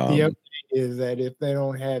 The update is that if they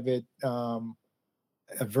don't have it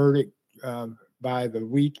a verdict by the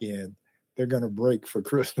weekend, they're going to break for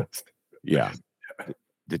Christmas. Yeah.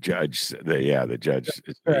 The judge, the judge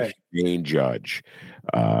is the main judge,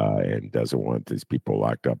 and doesn't want these people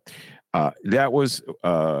locked up. That was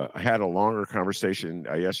I had a longer conversation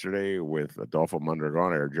yesterday with Adolfo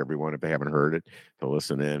Mondragon. I urge everyone, if they haven't heard it, to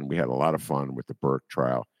listen in. We had a lot of fun with the Burke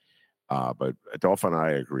trial, but Adolfo and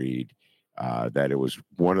I agreed that it was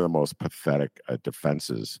one of the most pathetic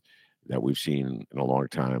defenses that we've seen in a long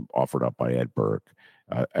time offered up by Ed Burke.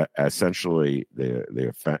 Essentially,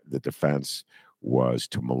 the defense was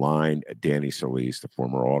to malign Danny Solis, the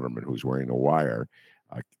former alderman who's wearing a wire,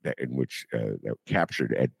 in which that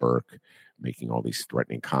captured Ed Burke making all these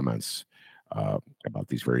threatening comments about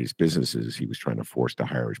these various businesses he was trying to force to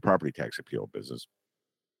hire his property tax appeal business.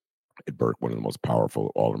 Ed Burke, one of the most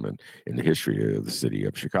powerful aldermen in the history of the city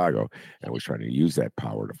of Chicago, and was trying to use that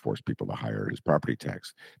power to force people to hire his property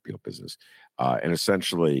tax appeal business. And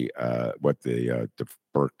essentially, what the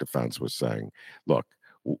Burke defense was saying, look,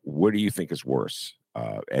 what do you think is worse,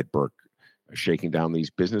 Ed Burke shaking down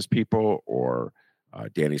these business people or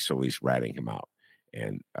Danny Solis ratting him out?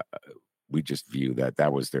 And we just view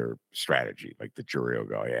that was their strategy. Like the jury will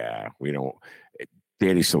go, yeah, we don't.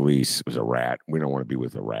 Danny Solis was a rat. We don't want to be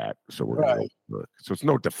with a rat, so we're going to go Burke. So it's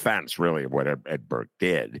no defense really of what Ed Burke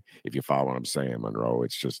did. If you follow what I'm saying, Monroe,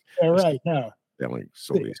 it's just No, Danny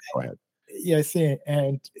Solis. Go ahead. Yes,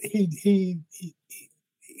 and he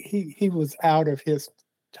was out of his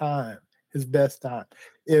time, his best time.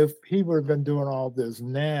 If he would have been doing all this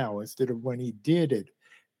now instead of when he did it,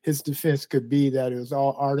 his defense could be that it was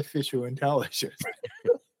all artificial intelligence.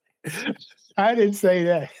 I didn't say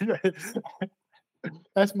that.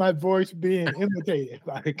 That's my voice being imitated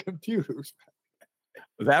by the computers.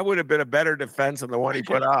 That would have been a better defense than the one he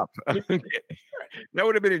put up. That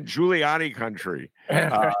would have been in Giuliani country.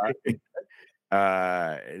 That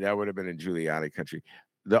would have been in Giuliani country.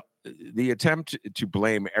 the attempt to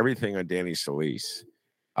blame everything on Danny Solis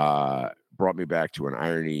brought me back to an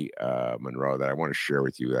irony, Monroe, that I want to share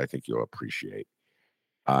with you that I think you'll appreciate.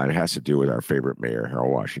 And it has to do with our favorite mayor,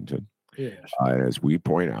 Harold Washington. Yes. And as we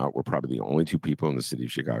point out, we're probably the only two people in the city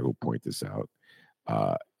of Chicago who point this out.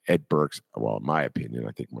 Ed Burke's, well, in my opinion,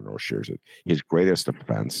 I think Monroe shares it. His greatest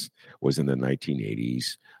offense was in the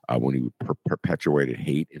 1980s when he perpetuated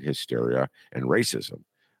hate and hysteria and racism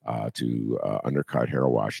to undercut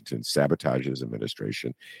Harold Washington, sabotage his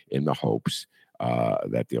administration in the hopes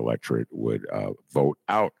that the electorate would vote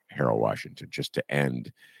out Harold Washington just to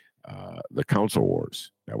end the council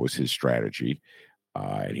wars. That was his strategy.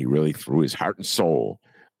 And he really threw his heart and soul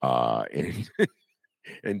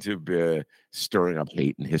into stirring up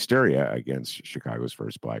hate and hysteria against Chicago's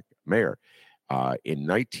first black mayor. In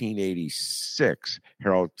 1986,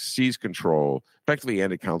 Harold seized control, effectively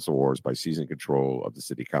ended council wars by seizing control of the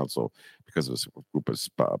city council because of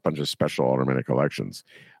a bunch of special automatic elections.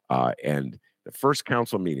 And the first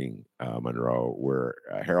council meeting, Monroe, where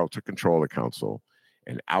Harold took control of the council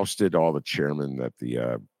and ousted all the chairmen that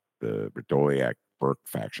the Verdoliak Burke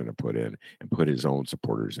faction had put in and put his own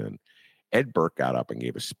supporters in. Ed Burke got up and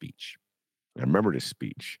gave a speech. I remembered his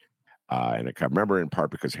speech. And I remember in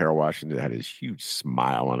part because Harold Washington had his huge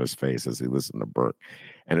smile on his face as he listened to Burke.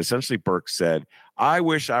 And essentially Burke said, I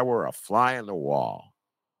wish I were a fly on the wall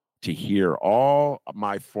to hear all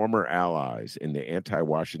my former allies in the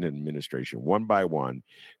anti-Washington administration, one by one,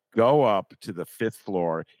 go up to the 5th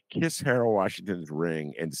floor, kiss Harold Washington's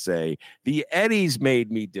ring and say, the Eddies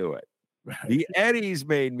made me do it. The Eddies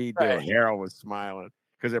made me do it. Harold was smiling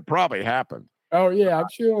because it probably happened. Oh, yeah, I'm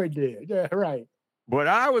sure it did. Yeah, right. But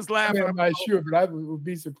I was laughing. I'm not sure, but I would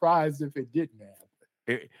be surprised if it didn't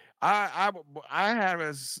happen. I had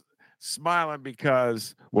us smiling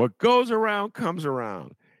because what goes around comes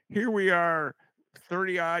around. Here we are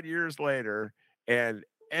 30 odd years later, and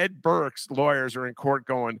Ed Burke's lawyers are in court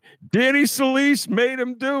going, Danny Solis made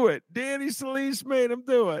him do it. Danny Solis made him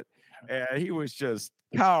do it. And he was just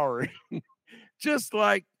cowering, just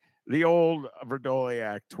like the old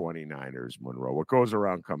Verdoliak 29ers, Monroe. What goes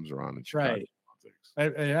around comes around in Chicago. Right.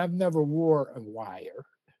 And I've never wore a wire,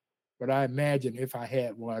 but I imagine if I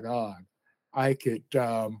had one on, I could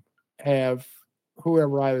have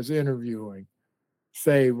whoever I was interviewing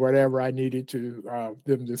say whatever I needed to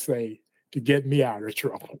them to say to get me out of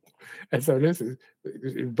trouble. And so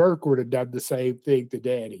Burke would have done the same thing to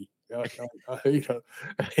Danny.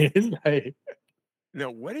 No,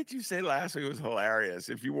 what did you say last week? It was hilarious.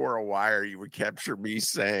 If you wore a wire, you would capture me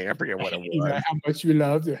saying, I forget what it was. How much you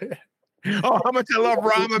loved it. Oh, how much I love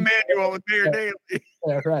Rahm Emanuel and Mayor Daley.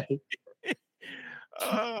 Yeah, right.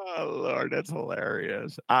 Oh, Lord, that's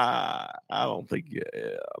hilarious. I don't think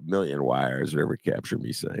a million wires would ever capture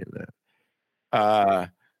me saying that.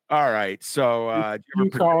 All right. So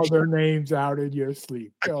you call their names out in your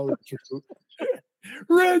sleep. Tell the truth.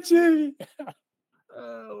 Richie.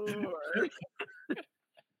 Oh, Lord.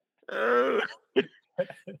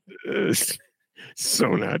 So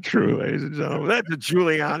not true, ladies and gentlemen. That's a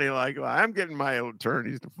Giuliani like. I'm getting my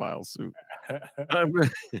attorneys to file suit. I'm going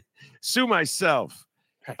to sue myself.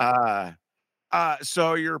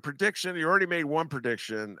 So your prediction, you already made one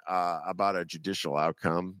prediction about a judicial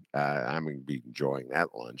outcome. I'm going to be enjoying that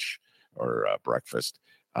lunch or breakfast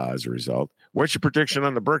as a result. What's your prediction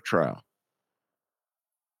on the Burke trial?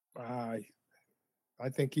 I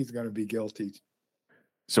think he's going to be guilty.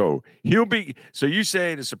 So he'll be. So you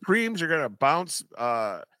say the Supremes are going to bounce.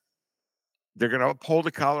 They're going to uphold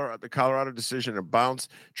the Colorado decision and bounce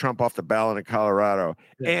Trump off the ballot in Colorado,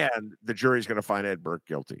 and the jury's going to find Ed Burke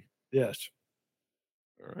guilty. Yes.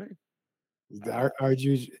 All right.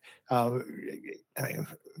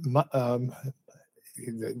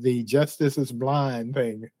 The justice is blind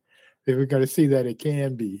thing. They were going to see that it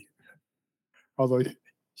can be, although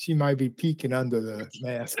she might be peeking under the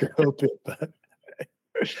mask a little bit, but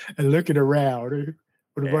and looking around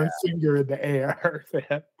with one finger in the air.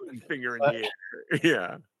 One finger in the air.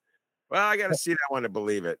 Yeah. Well, I got to see that one to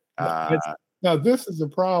believe it. Now, this is a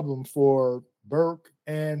problem for Burke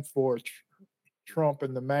and for Trump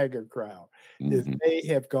and the MAGA crowd, is they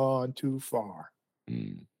have gone too far.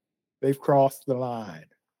 They've crossed the line.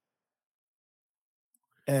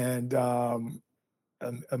 And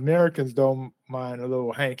Americans don't mind a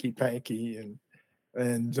little hanky-panky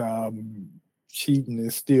and cheating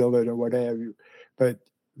and stealing or what have you. But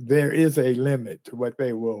there is a limit to what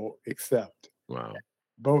they will accept. Wow.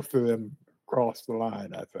 Both of them crossed the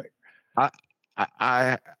line, I think.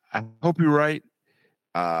 I hope you're right.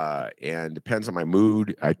 And depends on my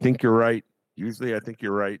mood. I think you're right. Usually I think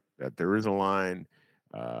you're right that there is a line.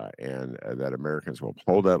 and that Americans will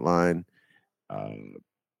uphold that line.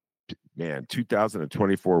 Man,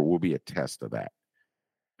 2024 will be a test of that,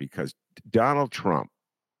 because Donald Trump,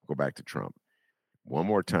 go back to Trump one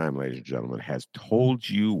more time, ladies and gentlemen, has told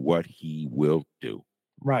you what he will do.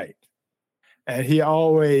 Right. And he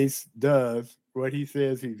always does what he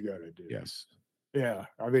says he's going to do. Yes. Yeah.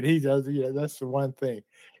 I mean, he does. Yeah, that's the one thing.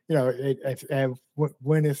 And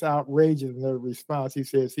when it's outrageous in the response, he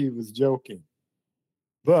says he was joking.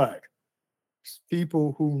 But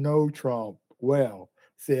people who know Trump well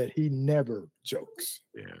said he never jokes.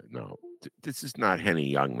 Yeah, no. This is not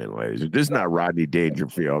Henny Youngman, ladies. This is not Rodney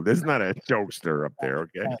Dangerfield. This is not a jokester up there,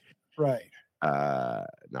 okay? Right.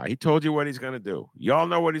 No, he told you what he's going to do. Y'all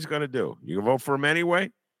know what he's going to do. You can vote for him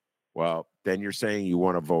anyway? Well, then you're saying you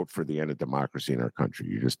want to vote for the end of democracy in our country.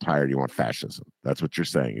 You're just tired. You want fascism. That's what you're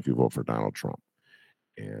saying if you vote for Donald Trump.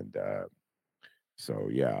 And so,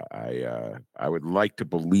 yeah, I would like to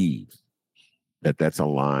believe that that's a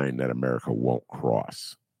line that America won't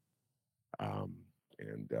cross.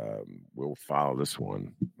 And we'll follow this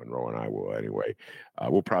one. Monroe and I will anyway.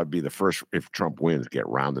 We'll probably be the first, if Trump wins, get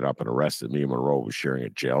rounded up and arrested. Me and Monroe was sharing a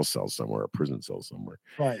jail cell somewhere, a prison cell somewhere.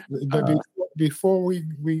 Right. Before we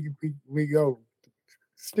go,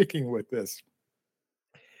 sticking with this,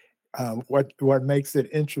 what makes it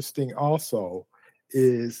interesting also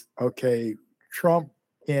is, okay, Trump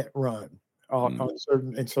can't run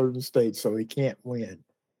in certain states, so he can't win.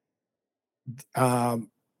 Do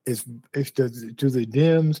the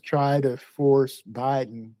Dems try to force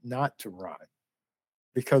Biden not to run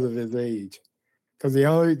because of his age? Because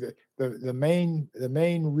the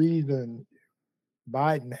main reason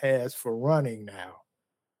Biden has for running now,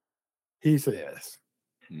 he says,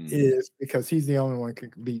 is because he's the only one who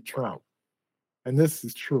can beat Trump. And this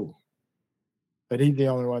is true, that he's the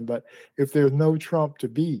only one. But if there's no Trump to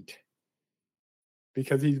beat,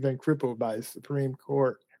 because he's been crippled by the Supreme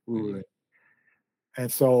Court ruling, and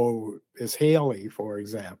so is Haley, for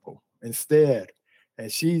example, instead, and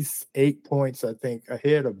she's 8 points, I think,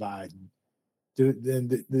 ahead of Biden. Do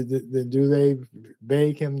they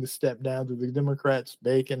beg him to step down? Do the Democrats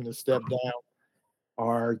beg him to step down,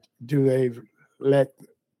 or do they let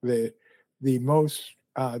the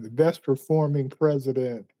best performing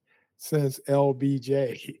president since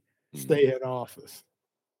LBJ stay in office?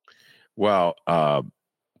 Well,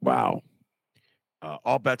 wow.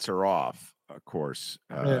 All bets are off, of course,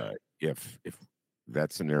 if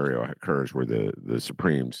that scenario occurs where the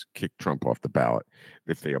Supremes kick Trump off the ballot,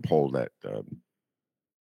 if they uphold that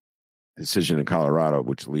decision in Colorado,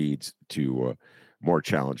 which leads to more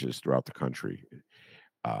challenges throughout the country.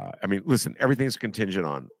 I mean, listen, everything's contingent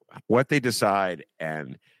on what they decide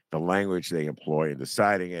and the language they employ in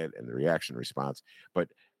deciding it and the reaction response. But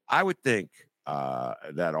I would think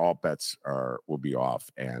that all bets will be off,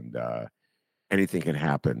 and anything can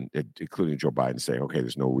happen, including Joe Biden saying, okay,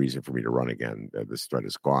 there's no reason for me to run again. This threat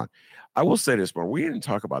is gone. I will say this, but we didn't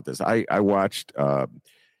talk about this. I watched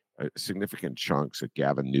significant chunks of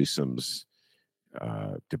Gavin Newsom's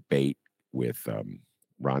debate with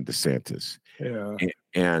Ron DeSantis. Yeah.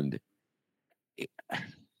 And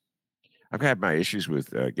I've had my issues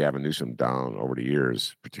with Gavin Newsom down over the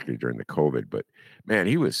years, particularly during the COVID, but man,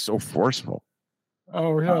 he was so forceful.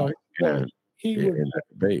 Oh, yeah. In that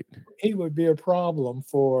debate. He would be a problem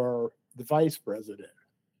for the vice president.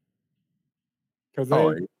 Because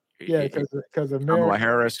Kamala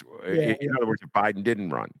Harris, in other words, if Biden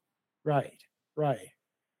didn't run. Right.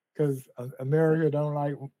 Because America don't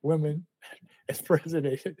like women as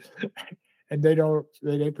president, and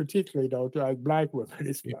they particularly don't like black women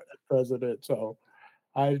as president. So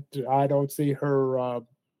I don't see her.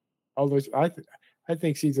 Although I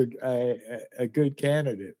think she's a good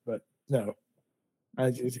candidate, but no,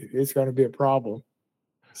 it's going to be a problem.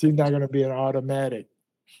 She's not going to be an automatic.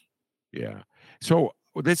 Yeah. So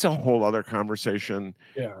that's a whole other conversation.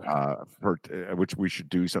 Yeah. Which we should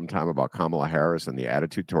do sometime, about Kamala Harris and the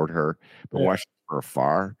attitude toward her, but watch her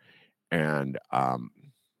afar. And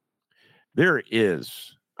there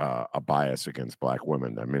is a bias against black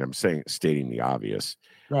women. I mean, I'm stating the obvious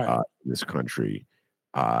in this country.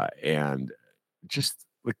 And just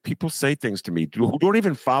like people say things to me who don't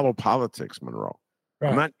even follow politics, Monroe. Right.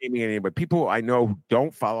 I'm not naming any, but people I know who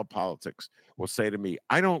don't follow politics will say to me,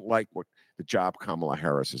 I don't like what the job Kamala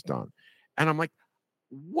Harris has done. And I'm like,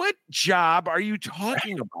 what job are you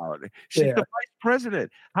talking about? She's the vice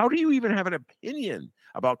president. How do you even have an opinion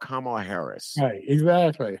about Kamala Harris? Right,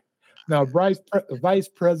 exactly. Now, vice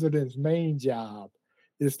president's main job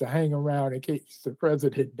is to hang around in case the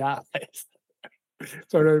president dies.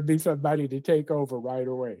 So there'd be somebody to take over right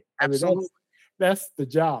away. Absolutely. I mean, that's the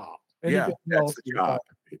job. Anything that's else the job.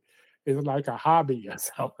 is like a hobby or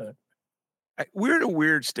something. We're in a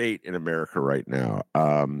weird state in America right now,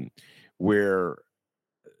 where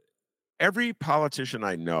every politician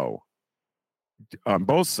I know on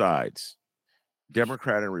both sides,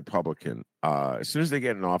 Democrat and Republican, as soon as they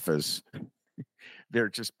get in office, their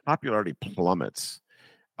just popularity plummets,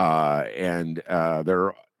 and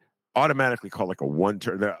they're automatically called like a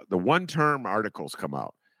one-term. The one-term articles come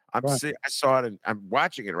out. I saw it, and I'm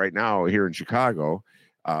watching it right now here in Chicago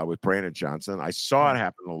with Brandon Johnson. I saw it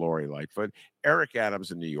happen to Lori Lightfoot, Eric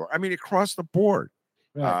Adams in New York. I mean, across the board,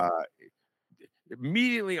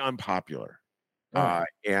 immediately unpopular.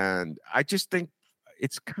 And I just think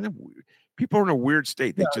it's kind of weird. People are in a weird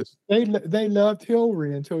state. They loved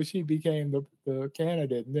Hillary until she became the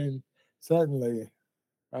candidate, and then suddenly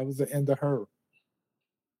that was the end of her.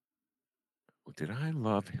 Did I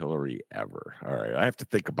love Hillary ever? All right, I have to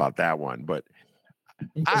think about that one. But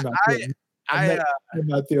I'm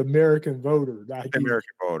about the American voter. The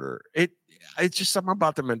American voter. It's just something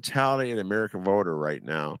about the mentality of the American voter right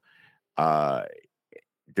now.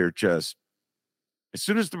 They're just, as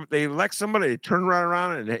soon as they elect somebody, they turn right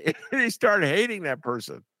around and they start hating that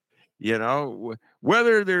person. You know,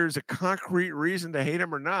 whether there's a concrete reason to hate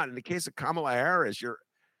him or not. In the case of Kamala Harris,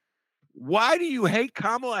 why do you hate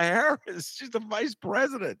Kamala Harris? She's the vice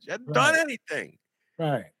president. She hasn't done anything.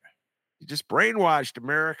 Right. You just brainwashed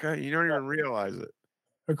America. You don't even realize it.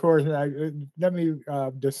 Of course,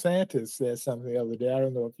 DeSantis said something the other day. I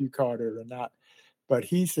don't know if you caught it or not, but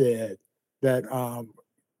he said that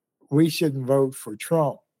we shouldn't vote for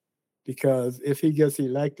Trump because if he gets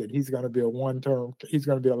elected, he's going to be he's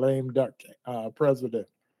going to be a lame duck president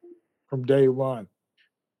from day one.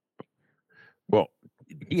 Well,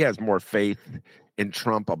 he has more faith in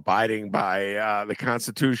Trump abiding by the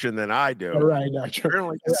Constitution than I do. Right.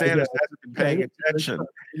 Apparently, DeSantis hasn't been paying attention.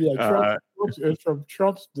 It's from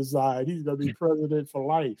Trump's design. He's going to be president for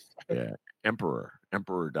life. Yeah, Emperor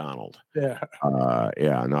Donald. Yeah.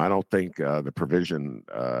 No, I don't think the provision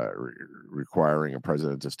requiring a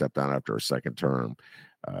president to step down after a second term.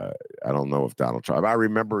 I don't know if Donald Trump. I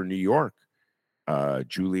remember in New York,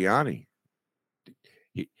 Giuliani.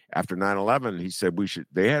 After 9/11, he said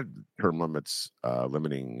they had term limits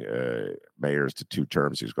limiting mayors to 2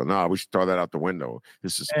 terms. He was going, no, we should throw that out the window.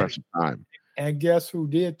 This is a special time. And guess who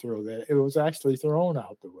did throw that? It was actually thrown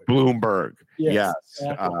out the window. Bloomberg. Yes.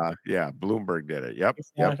 Exactly. Bloomberg did it. Yep.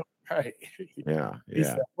 Right. Yeah. He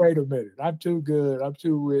said, wait a minute. I'm too good. I'm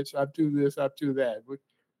too rich. I'm too this. I'm too that.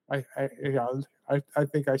 I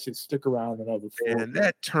think I should stick around another 4 And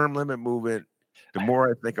that term limit movement, the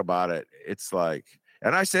more I think about it, it's like,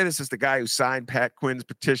 and I say this as the guy who signed Pat Quinn's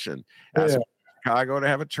petition asking Chicago to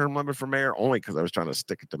have a term limit for mayor, only because I was trying to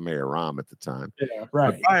stick it to Mayor Rahm at the time. Yeah,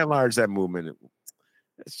 right. But by and large, that movement,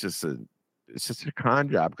 it's just a con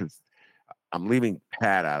job, because I'm leaving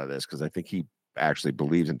Pat out of this because I think he actually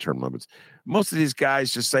believes in term limits. Most of these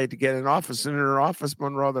guys just say to get in office, in their office,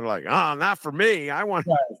 Monroe, they're like, oh, not for me. I want.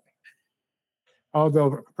 Right.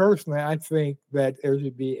 Although personally, I think that there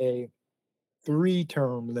should be a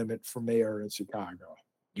 3-term limit for mayor in Chicago.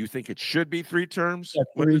 You think it should be 3 terms? Yeah,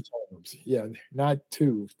 3 terms. Yeah, not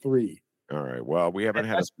 2, 3. All right. Well, we haven't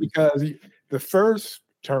had. That's because the first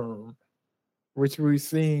term, which we've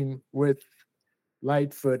seen with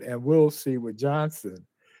Lightfoot and we'll see with Johnson,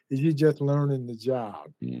 is you're just learning the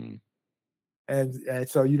job, and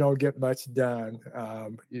so you don't get much done.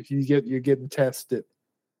 If you're getting tested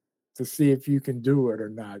to see if you can do it or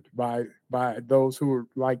not by those who would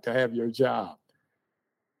like to have your job.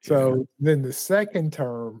 So then the second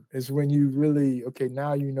term is when you really,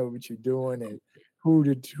 now you know what you're doing and who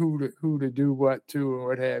to do what to and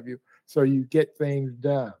what have you. So you get things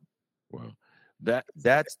done. Well,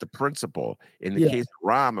 that's the principle. In the case of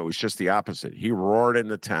Rahm, it was just the opposite. He roared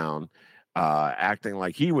into town, acting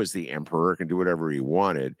like he was the emperor, can do whatever he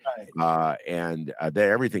wanted. Right. And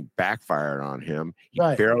then everything backfired on him. He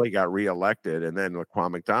barely got reelected. And then the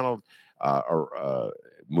Kwame McDonald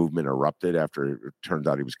movement erupted after it turned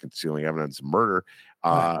out he was concealing evidence of murder.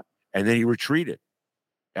 And then he retreated.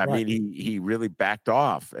 I mean, he really backed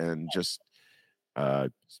off and just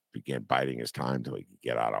began biding his time until he could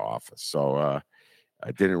get out of office. So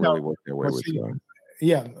it didn't really work their way with him.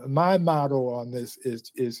 Yeah, my motto on this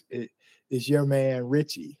is your man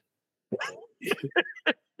Richie.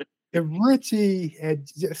 If Richie had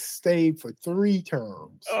just stayed for 3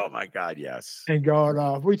 terms, oh my God, yes, and gone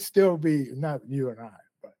off, we'd still be, not you and I,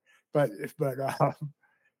 but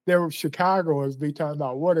there were Chicagoans be talking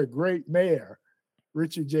about what a great mayor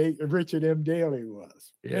Richard M. Daley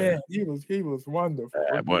was. Yeah, man, he was wonderful.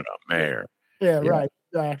 What a mayor. Yeah, right,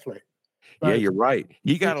 exactly. Yeah, you're right.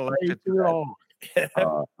 He got Way elected too long.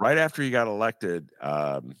 right after he got elected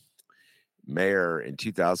mayor in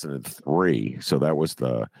 2003. So that was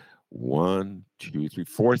the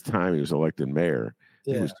 4th time he was elected mayor.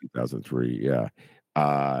 It was 2003. Yeah.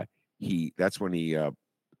 That's when he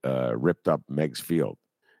ripped up Meigs Field,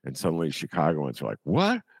 and suddenly Chicagoans are like,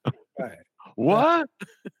 "What? Right. What?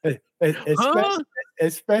 Especially,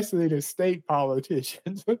 especially the state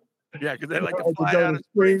politicians. Yeah, because they like to To fly go out to of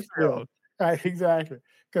Springfield. Springfield." Right, exactly.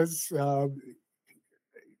 Because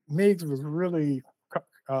Meigs was really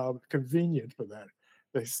convenient for that.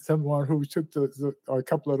 There's someone who took a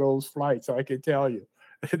couple of those flights, I can tell you.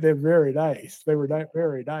 They're very nice. They were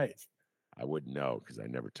very nice. I wouldn't know because I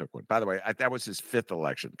never took one. By the way, that was his 5th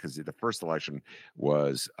election, because the first election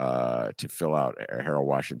was to fill out Harold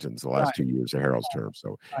Washington's the last 2 years of Harold's term.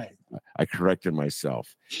 So I corrected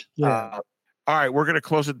myself. Yeah. All right, we're going to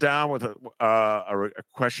close it down with a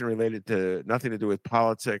question related to nothing to do with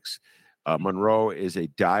politics. Monroe is a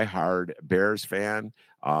diehard Bears fan.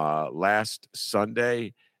 Last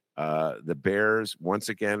Sunday, the Bears once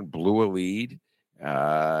again blew a lead.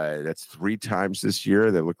 That's 3 times this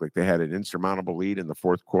year. They looked like they had an insurmountable lead in the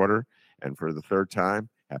 4th quarter. And for the 3rd time,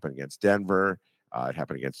 happened against Denver. It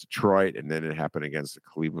happened against Detroit. And then it happened against the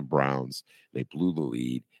Cleveland Browns. They blew the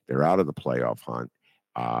lead. They're out of the playoff hunt.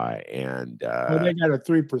 Well, they got a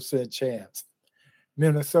 3% chance.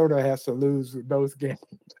 Minnesota has to lose both games.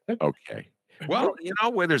 Okay. Well,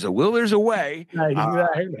 where there's a will, there's a way. Right,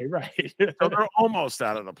 exactly, right. So they're almost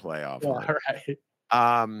out of the playoff hunt.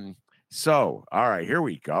 Right. So, all right, here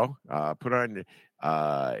we go. Put on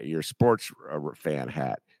your sports fan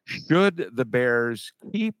hat. Should the Bears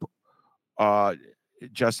keep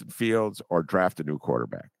Justin Fields or draft a new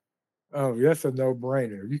quarterback? Oh, that's a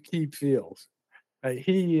no-brainer. You keep Fields.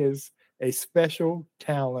 He is a special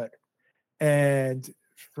talent, and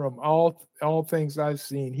from all things I've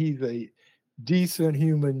seen, he's a decent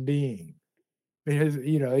human being. His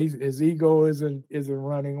ego isn't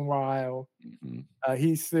running wild. Mm-hmm.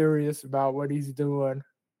 He's serious about what he's doing,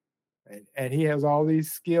 and he has all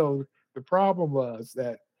these skills. The problem was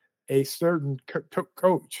that a certain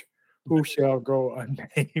coach, who shall go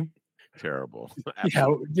unnamed, terrible,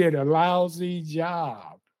 did a lousy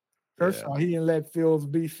job. First of all, he didn't let Fields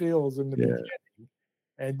be Fields in the beginning,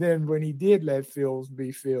 and then when he did let Fields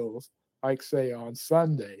be Fields, like say on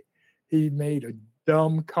Sunday, he made a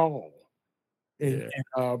dumb call. You're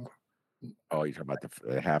talking about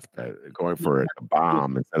the going for a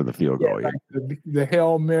bomb instead of the field goal. Like the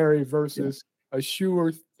Hail Mary versus a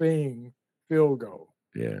sure thing field goal.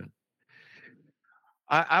 Yeah.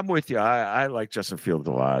 I'm with you. I like Justin Fields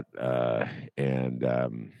a lot. And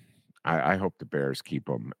I hope the Bears keep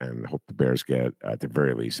him, and hope the Bears get, at the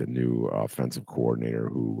very least, a new offensive coordinator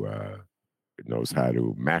who knows how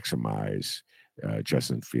to maximize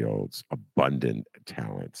Justin Fields' abundant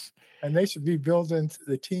talents. And they should be building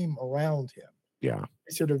the team around him. Yeah.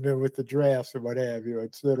 They should have been with the drafts or what have you,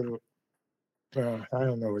 instead of, I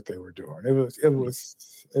don't know what they were doing. It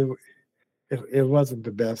wasn't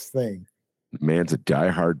the best thing. The man's a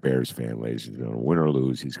diehard Bears fan, ladies and gentlemen. Win or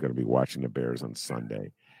lose, he's going to be watching the Bears on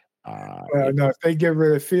Sunday. No, if they get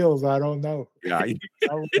rid of Fields, I don't know. Yeah,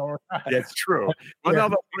 that's true. Well, no,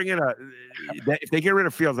 they'll bring in if they get rid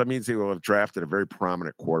of Fields, that means they will have drafted a very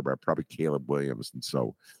prominent quarterback, probably Caleb Williams. And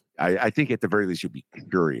so I think at the very least you'll be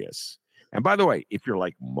curious. And by the way, if you're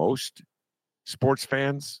like most sports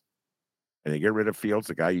fans and they get rid of Fields,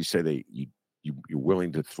 the guy you say you're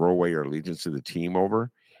willing to throw away your allegiance to the team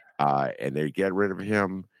over, and they get rid of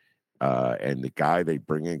him, and the guy they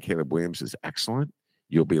bring in, Caleb Williams, is excellent,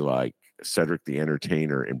 you'll be like Cedric the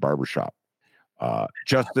Entertainer in Barbershop.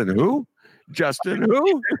 Justin who? Justin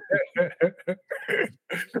who?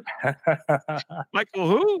 Michael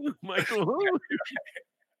who? Michael who?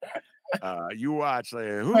 You watch.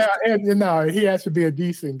 And he has to be a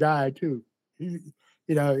decent guy too. If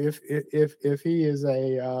he is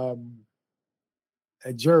a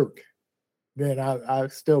jerk, then I'll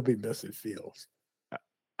still be missing Fields.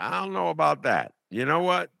 I don't know about that. You know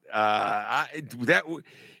what? Unless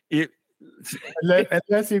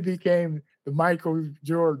he became the Michael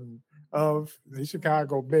Jordan of the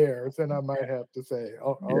Chicago Bears, then I might have to say,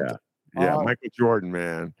 Michael Jordan,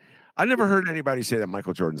 man. I never heard anybody say that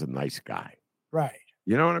Michael Jordan's a nice guy. Right.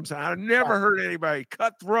 You know what I'm saying? I've never heard anybody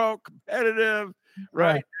cutthroat, competitive.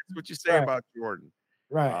 Right. That's what you say about Jordan.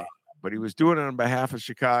 Right. But he was doing it on behalf of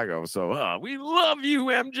Chicago. So we love you,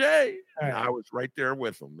 MJ. Right. I was right there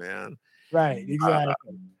with him, man. Right. Exactly.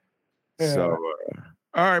 So,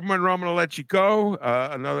 all right, Monroe, I'm going to let you go.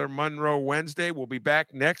 Another Monroe Wednesday. We'll be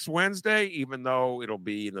back next Wednesday, even though it'll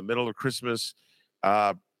be in the middle of Christmas.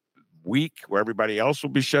 week where everybody else will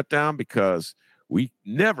be shut down, because we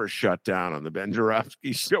never shut down on the Ben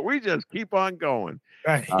Joravsky Show. We just keep on going.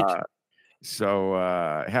 Right. So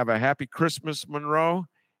have a happy Christmas, Monroe,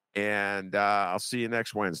 and I'll see you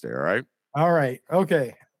next Wednesday. All right. All right.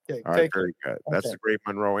 Okay. Okay. All right. Very good. That's the great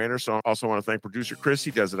Monroe Anderson. Also want to thank producer Chris.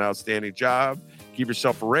 He does an outstanding job. Give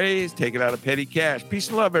yourself a raise. Take it out of petty cash. Peace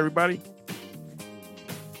and love, everybody.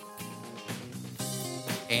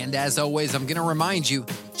 And as always, I'm going to remind you,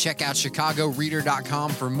 check out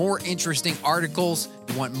chicagoreader.com for more interesting articles.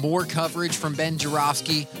 You want more coverage from Ben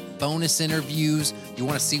Joravsky, bonus interviews. You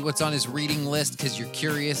want to see what's on his reading list because you're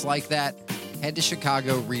curious like that? Head to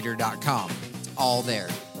chicagoreader.com. It's all there.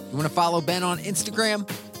 You want to follow Ben on Instagram?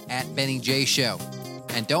 At Benny J Show.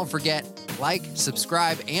 And don't forget, like,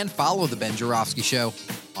 subscribe, and follow The Ben Joravsky Show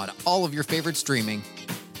on all of your favorite streaming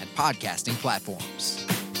and podcasting platforms.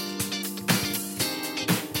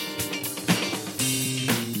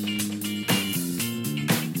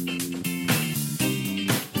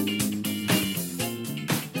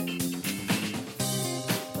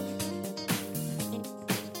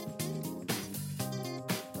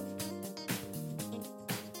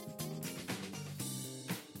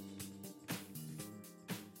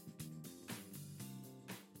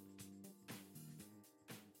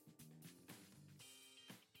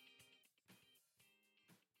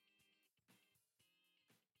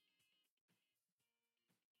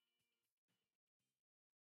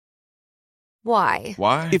 Why?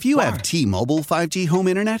 Why? If you have T-Mobile 5G home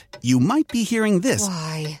internet, you might be hearing this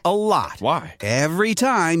Why? a lot. Why? Every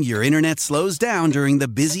time your internet slows down during the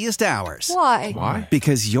busiest hours. Why? Why?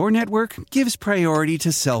 Because your network gives priority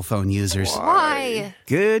to cell phone users. Why?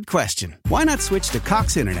 Good question. Why not switch to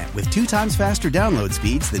Cox Internet with 2 times faster download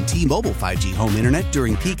speeds than T-Mobile 5G home internet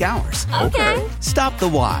during peak hours? Okay. Stop the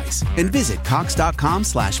whys and visit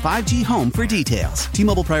cox.com/5G home for details.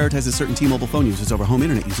 T-Mobile prioritizes certain T-Mobile phone users over home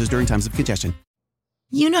internet users during times of congestion.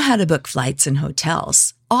 You know how to book flights and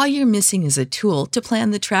hotels. All you're missing is a tool to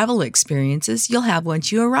plan the travel experiences you'll have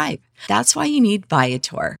once you arrive. That's why you need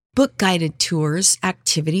Viator. Book guided tours,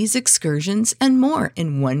 activities, excursions, and more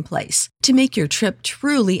in one place to make your trip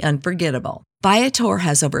truly unforgettable. Viator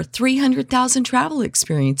has over 300,000 travel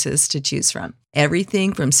experiences to choose from.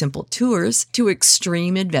 Everything from simple tours to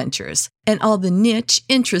extreme adventures and all the niche,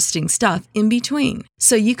 interesting stuff in between.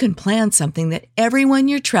 So you can plan something that everyone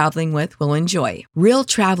you're traveling with will enjoy. Real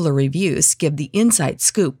traveler reviews give the inside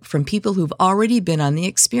scoop from people who've already been on the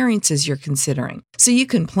experiences you're considering. So you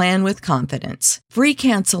can plan with confidence. Free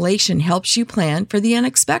cancellation helps you plan for the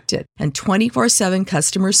unexpected. And 24/7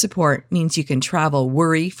 customer support means you can travel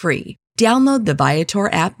worry-free. Download the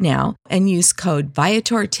Viator app now and use code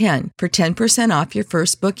Viator10 for 10% off your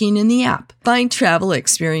first booking in the app. Find travel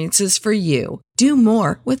experiences for you. Do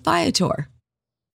more with Viator.